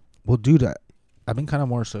 Well, dude, I've been kind of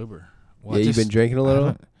more sober. Well, you've been drinking a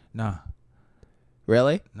little? Nah.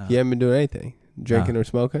 Really? Nah. You haven't been doing anything? Drinking or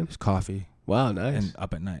smoking? Just coffee. Wow, nice. And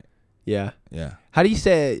up at night. Yeah. Yeah. How do you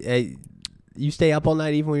say, you stay up all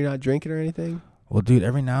night even when you're not drinking or anything? Well, dude,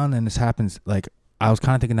 every now and then this happens. Like, I was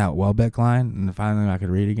kind of thinking that Welbeck line, and finally I could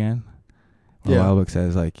read again. Welbeck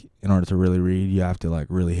says, like, in order to really read, you have to, like,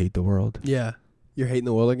 really hate the world. Yeah. You're hating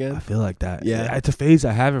the world again? I feel like that. Yeah. It's a phase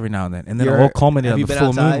I have every now and then. And then it all culminated on the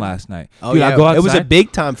full moon last night. Oh, dude, yeah. I go outside. It was a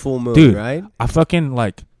big time full moon, dude, right? I fucking,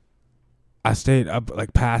 like, I stayed up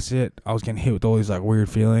like past it. I was getting hit with all these like weird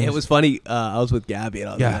feelings. It was funny. I was with Gabby and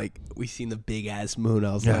I was Yeah. like, we seen the big ass moon.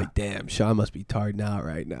 I was Yeah. like, damn, Sean must be tarding out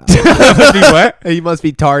right now. What? He must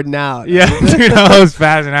be tarding out. Yeah, dude, I was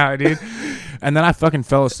passing out, dude. And then I fucking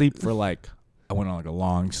fell asleep for like, I went on like a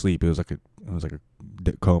long sleep. It was like a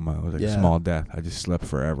coma. It was like a Yeah. small death. I just slept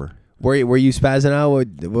forever. Were you spazzing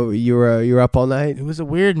out? You were up all night? It was a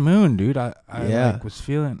weird moon, dude. I Yeah. like, was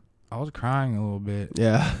feeling, I was crying a little bit.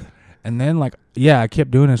 Yeah. And then like, yeah, I kept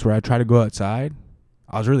doing this where I tried to go outside.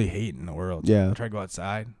 I was really hating the world. Yeah. I tried to go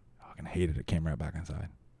outside. I fucking hated it. Came right back inside.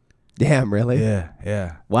 Damn, really?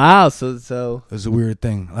 Yeah. Wow. So It was a weird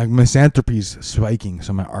thing. Like misanthropy's spiking,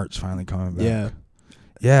 so my art's finally coming back. yeah.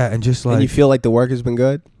 Yeah, and just like And you feel like the work has been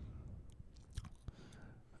good?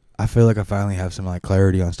 I feel like I finally have some like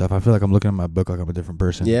clarity on stuff. I feel like I'm looking at my book like I'm a different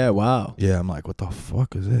person. Yeah. Wow. Yeah, I'm like, what the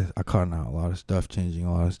fuck is this? I caught out a lot of stuff, changing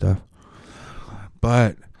a lot of stuff.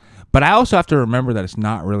 But I also have to remember that it's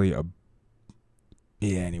not really a.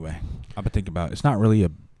 Yeah. Anyway, I've been thinking about it. It's not really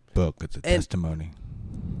a book. It's a testimony.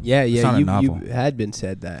 Yeah. It's Yeah. not a You novel. had been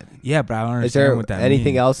said that. Yeah, but I don't Is understand there what that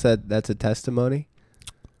anything means. else that's a testimony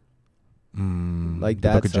like The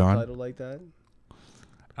that? Book of John. Subtitle like that?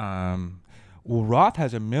 Well, Roth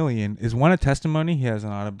has 1 million. Is one a testimony? He has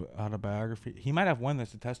an autobiography. He might have one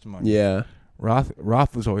that's a testimony. Yeah.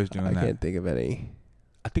 Roth was always doing I that. can't think of any.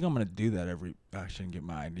 I think I'm gonna do that I shouldn't get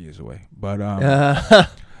my ideas away. But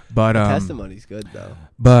But testimony's good though.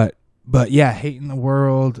 but yeah, hating the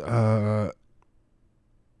world.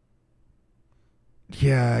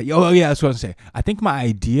 Yeah. Oh yeah, that's what I was gonna say. I think my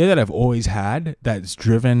idea that I've always had that's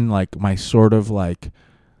driven like my sort of like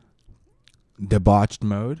debauched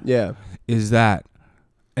mode Yeah. is that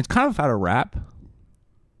it's kind of out of rap.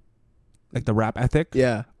 Like the rap ethic.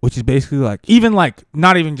 Yeah. Which is basically like even like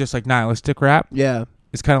not even just like nihilistic rap. Yeah.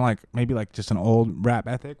 It's kind of like maybe like just an old rap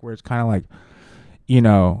ethic where it's kind of like, you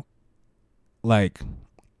know, like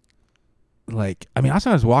I mean I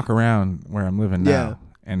sometimes walk around where I'm living now Yeah.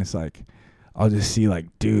 and it's like I'll just see like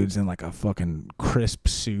dudes in like a fucking crisp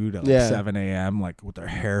suit at like Yeah. 7 a.m. like with their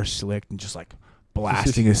hair slicked and just like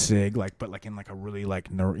blasting a cig like but like in like a really like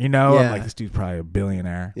you know Yeah. I'm like this dude's probably a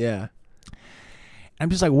billionaire. Yeah. I'm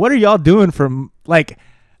just like, what are y'all doing from like,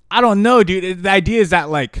 I don't know, dude. The idea is that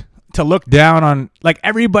like to look down on like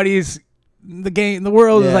everybody's the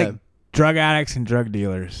world is Yeah. like drug addicts and drug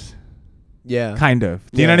dealers, Yeah. kind of.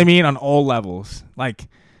 Do you Yeah. know what I mean? On all levels, like,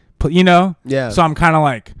 you know. Yeah. So I'm kind of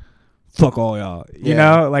like, fuck all y'all. You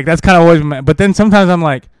Yeah. know, like that's kind of always. But then sometimes I'm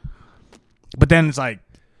like, but then it's like.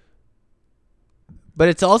 But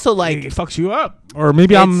it's also Like like it fucks you up, or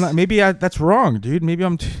maybe that's wrong, dude. Maybe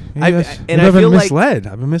I'm. I I've feel been like- misled.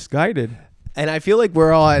 I've been misguided. and I feel like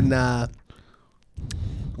we're on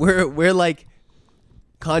we're like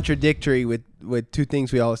contradictory with two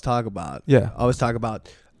things we always talk about. Yeah. Always talk about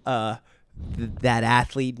that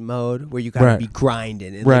athlete mode where you gotta Right. be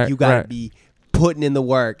grinding and Right, like you gotta right. be putting in the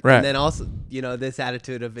work. Right. And then also, you know, this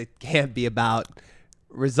attitude of it can't be about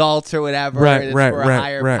results or whatever. Right, and it's right, for a right,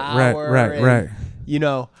 higher right, power. right, and, right. You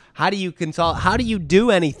know, how do you consult? How do you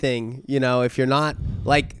do anything? You know, if you're not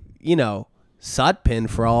like, you know, Sutpin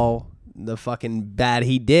for all the fucking bad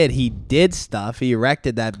he did stuff. He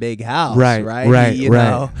erected that big house, Right, right? right, You right,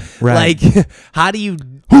 know, right. like how do you?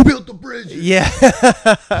 Who built the bridge? Yeah,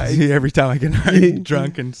 Every time I get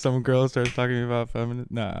drunk and some girl starts talking to me about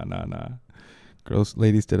feminist, nah.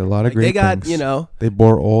 Ladies did a lot of Like, great they got, things. you know, they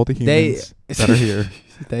bore all the humans that are here.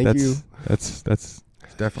 Thank you. That's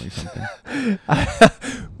definitely something.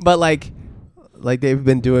 But like they've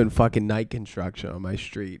been doing fucking night construction on my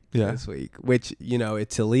street Yeah. this week, which, you know,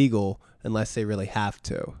 it's illegal unless they really have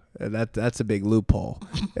to. That's a big loophole.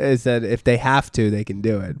 Is that if they have to, they can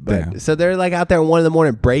do it. But Damn. so they're like out there at 1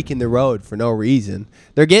 a.m. breaking the road for no reason.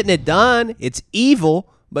 They're getting it done. It's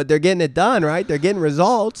evil, but they're getting it done, right? They're getting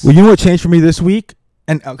results. Well, you know what changed for me this week?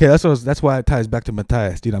 And okay, that's why it ties back to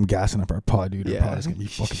Matthias, dude. I'm gassing up our pod, dude. Our Yeah. pod is gonna be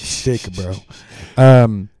fucking sick, bro.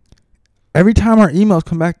 Every time our emails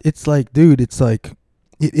come back, it's like, dude, it's like,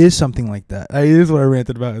 it is something like that. It is what I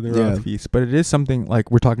ranted about in the Yeah. Roth piece, but it is something like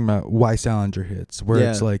we're talking about why Salinger hits, where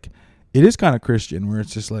Yeah. it's like, it is kind of Christian, where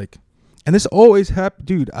it's just like, and this always happens,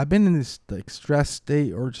 dude. I've been in this like stress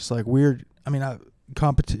state or just like weird. I mean,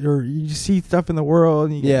 or you see stuff in the world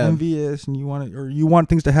and you get Yeah. envious and you want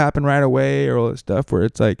things to happen right away or all this stuff where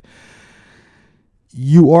it's like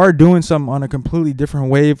you are doing something on a completely different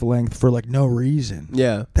wavelength for like no reason.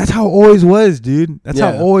 Yeah. That's how it always was, dude. That's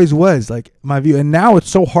how Yeah. it always was, like my view. And now it's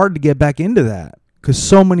so hard to get back into that because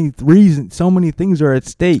so many reasons, so many things are at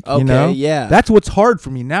stake. Okay, you know, yeah. that's what's hard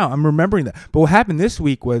for me now. I'm remembering that. But what happened this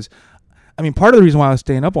week was, I mean, part of the reason why I was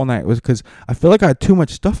staying up all night was because I feel like I had too much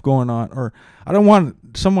stuff going on, or I don't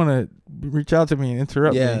want someone to reach out to me and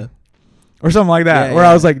interrupt me. Or something like that, where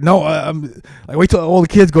I was like, no, I'm like, wait till all the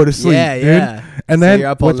kids go to sleep, dude. And so then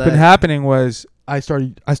what's been happening was I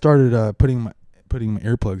started putting my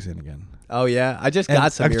earplugs in again. Oh yeah, I just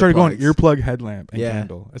got some. I started going earplug, headlamp, and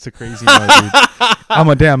candle. That's a crazy one, dude. I'm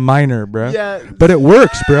a damn miner, bro. Yeah, but it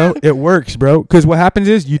works, bro. It works, bro. Because what happens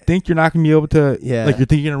is you think you're not gonna be able to, like you're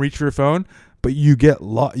thinking you're gonna reach for your phone, but you get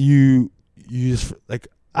you just like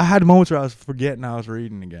I had moments where I was forgetting I was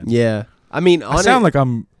reading again. Yeah, I mean, I sound like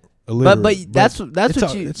I'm. But that's what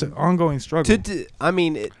it's an ongoing struggle. I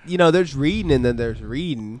mean, there's reading and then there's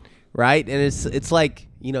reading, right? And it's like,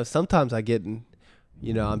 sometimes I get,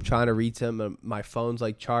 I'm trying to read something, my phone's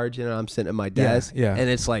like charging, and I'm sitting at my desk, and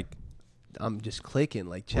it's like I'm just clicking,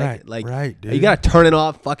 like check it, like dude. You gotta turn it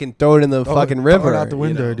off, fucking throw it in the fucking river, throw it out the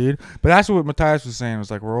window, dude. But that's what Matthias was saying. It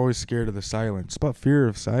was like we're always scared of the silence. It's about fear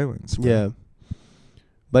of silence, bro. Yeah.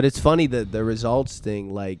 But it's funny that the results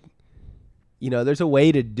thing, like. There's a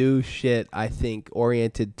way to do shit, I think,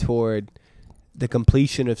 oriented toward the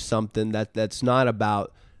completion of something that's not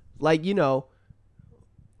about, like,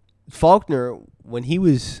 Faulkner, when he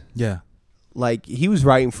was, he was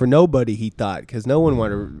writing for nobody, he thought, because no one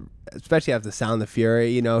wanted to, especially after Sound the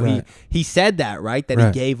Fury, he said that, right? That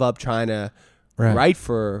he gave up trying to write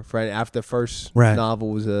for after the first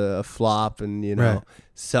novel was a flop, and,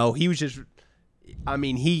 so he was just,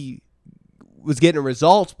 he was getting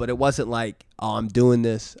results, but it wasn't like, oh, I'm doing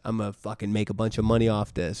this, I'm gonna fucking make a bunch of money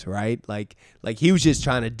off this, right? Like he was just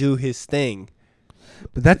trying to do his thing.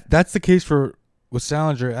 But that's the case for what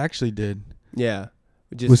Salinger actually did. Yeah,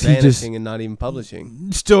 just vanishing and not even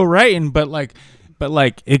publishing. Still writing, but like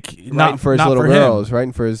it writing for his little girls,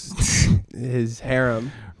 writing for his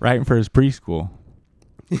harem, writing for his preschool.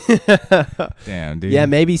 Damn, dude. Yeah,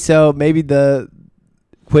 maybe so. Maybe the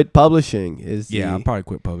quit publishing is. Yeah, I'll probably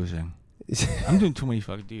quit publishing. I'm doing too many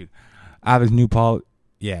fucking dude. I have his new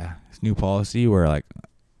policy where like,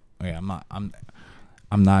 I'm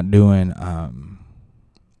not doing I'm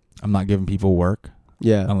not giving people work.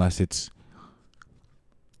 Yeah. Unless it's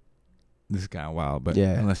this is kind of wild, but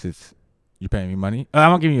unless it's you're paying me money.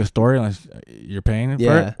 I'm not giving you a story unless you're paying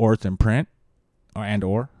for it, or it's in print, or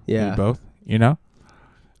maybe both.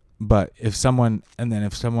 But if someone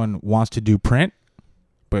wants to do print,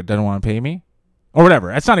 but doesn't want to pay me. Or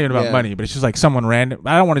whatever. It's not even about money, but it's just like someone random.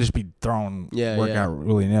 I don't want to just be throwing work out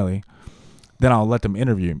willy-nilly. Then I'll let them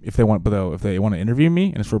interview if they want. But if they want to interview me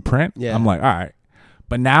and it's for print, I'm like, all right.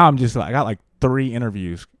 But now I'm just like, I got like 3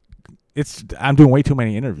 interviews. I'm doing way too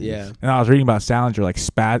many interviews. Yeah. And I was reading about Salinger, like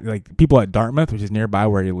people at Dartmouth, which is nearby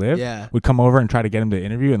where he lived, would come over and try to get him to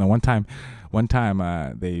interview. And then one time,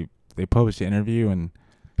 they published an interview, and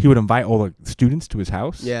he would invite all the students to his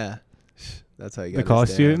house. Yeah. That's how you got the college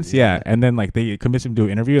students, and then like they convinced him to do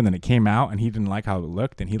an interview, and then it came out, and he didn't like how it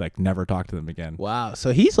looked, and he like never talked to them again. Wow,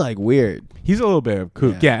 so he's like weird. He's a little bit of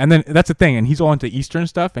kook, and then that's the thing, and he's all into Eastern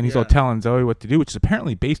stuff, and he's all telling Zoe what to do, which is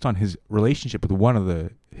apparently based on his relationship with one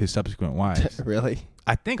of his subsequent wives. Really?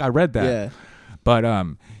 I think I read that. Yeah, but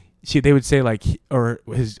they would say like, or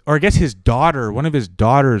I guess his daughter, one of his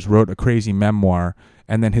daughters wrote a crazy memoir,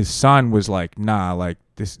 and then his son was like, nah, like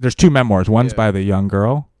this. There's 2 memoirs. One's by the young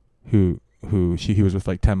girl who he was with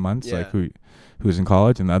like 10 months, like who was in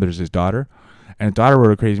college, and the other is his daughter. And his daughter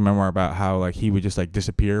wrote a crazy memoir about how like he would just like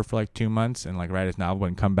disappear for like 2 months and like write his novel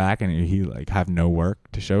and come back, and he like have no work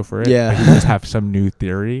to show for it. Yeah, like, he just have some new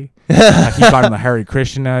theory. Like he got into Hare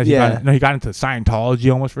Krishna. He got into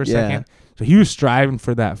Scientology almost for a second. So he was striving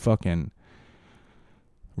for that fucking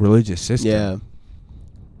religious system. Yeah.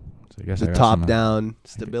 So I guess the top down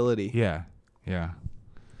stability. Yeah.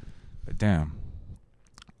 But damn.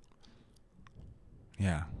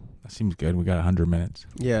 Yeah, that seems good. We got 100 minutes.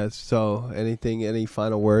 Yeah, so any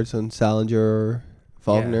final words on Salinger or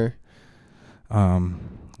Faulkner? Yeah. I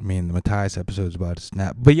mean, the Matthias episode's about to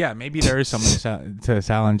snap. But yeah, maybe there is something to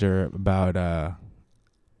Salinger about, I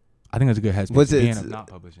think it's a good headspace of not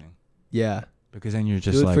publishing. Yeah. Because then you're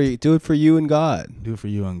just do it for you and God. Do it for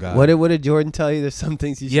you and God. What did Jordan tell you? There's some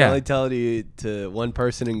things you should only tell to one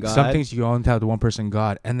person and God. Some things you only tell to one person and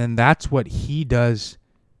God. And then that's what he does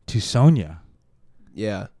to Sonia.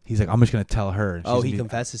 Yeah. He's like, I'm just going to tell her. He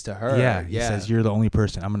confesses to her. Yeah. He says, you're the only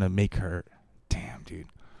person. I'm going to make her. Damn, dude.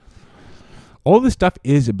 All this stuff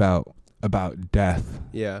is about death.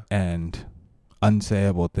 Yeah. And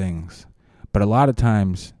unsayable things. But a lot of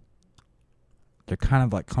times, they're kind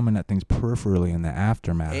of like coming at things peripherally in the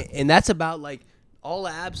aftermath. And that's about like, all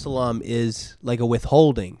Absalom is like a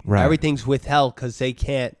withholding. Right. Everything's withheld because they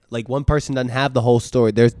can't, like one person doesn't have the whole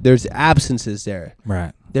story. There's absences there.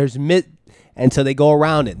 Right. there's and so they go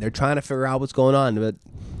around it. They're trying to figure out what's going on, but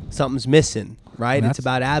something's missing, right? It's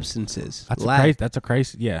about absences. That's a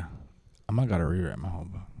crisis. Yeah, I'm not gonna rewrite my whole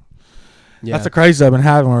book. Yeah. That's a crisis I've been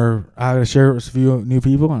having where I gotta share it with a few new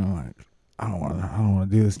people, and I'm like, I don't want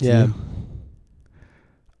to do this to you.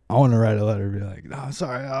 I want to write a letter and be like, no, I'm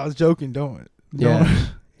sorry, I was joking. Don't. Yeah.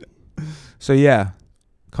 So yeah,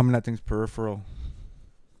 coming at things peripheral,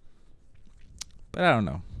 but I don't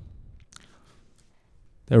know.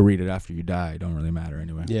 They'll read it after you die. It don't really matter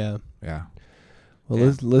anyway. Yeah. Yeah. Well,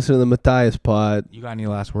 listen to the Matthias pod. You got any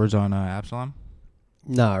last words on Absalom?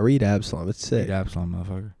 Nah, read Absalom. It's sick. Read Absalom,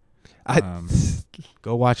 motherfucker.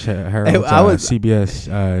 Go watch Harold's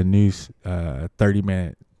CBS News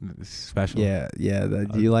 30-minute special. Yeah.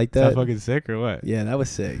 Do you like that? Is that fucking sick or what? Yeah, that was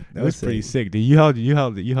sick. That was pretty sick, dude. You held your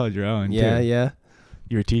own. Yeah, too. yeah.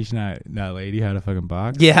 You were teaching that lady how to fucking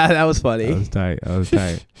box. Yeah, that was funny. That was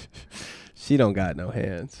tight. She don't got no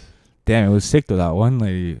hands. Damn, it was sick though. That one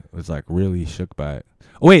lady was like really shook by it.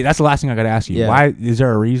 Oh wait, that's the last thing I gotta ask you. Yeah. Why is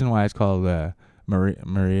there a reason why it's called Maria?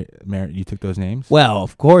 You took those names? Well,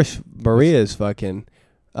 of course, Maria's fucking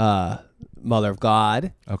mother of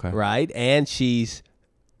God. Okay. Right, and she's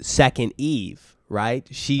second Eve. Right,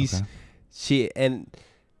 and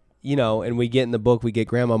we get in the book, we get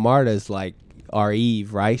Grandma Marta's like our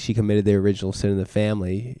Eve, right? She committed the original sin in the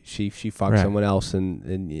family. She fucked someone else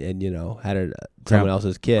and had someone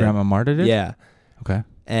else's kid. Grandma Marta did? Yeah. Okay.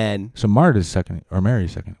 And so Marta's second or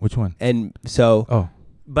Mary's second. Which one? And so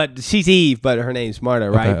but she's Eve, but her name's Marta,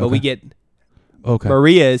 right? Okay, but we get Okay.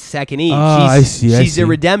 Maria is second Eve. I see. She's the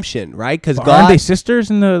redemption, right? Because God. Aren't they sisters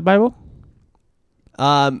in the Bible?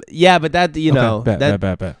 Yeah, but that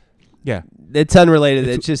bet. Yeah. It's unrelated.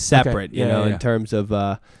 It's just separate, okay. in terms of.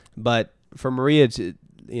 But for Maria,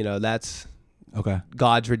 that's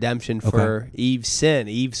God's redemption for Eve's sin,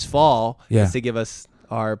 Eve's fall, is to give us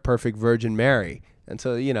our perfect Virgin Mary, and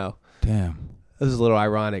so Damn. This is a little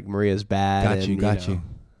ironic. Maria's bad. Got you.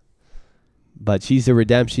 But she's the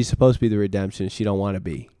redemption. She's supposed to be the redemption. She don't want to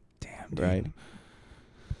be. Damn, dude. Right?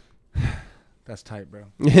 That's tight, bro.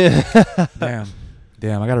 Damn,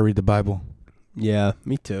 I got to read the Bible. Yeah,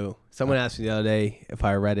 me too. Someone asked me the other day if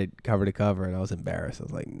I read it cover to cover, and I was embarrassed. I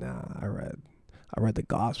was like, nah, I read the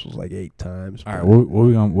Gospels like 8 times. All right, what are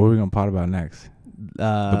we gonna pot about next?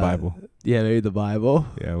 The Bible. Yeah, maybe the Bible.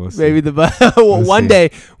 Yeah, we'll see. Maybe the Bible. One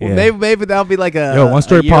day. Well, maybe that'll be like a One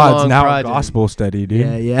story pod's now project. A gospel study,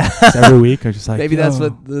 dude. Yeah. Every week, I'm just like, maybe that's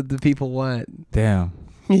what the people want. Damn.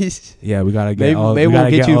 Yeah, we gotta get. Maybe we'll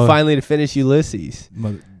get you finally to finish Ulysses.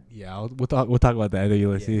 Yeah, we'll talk about that.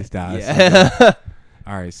 Ulysses. Yeah.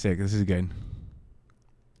 All right, sick. This is good.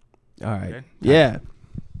 All right. Good? Yeah.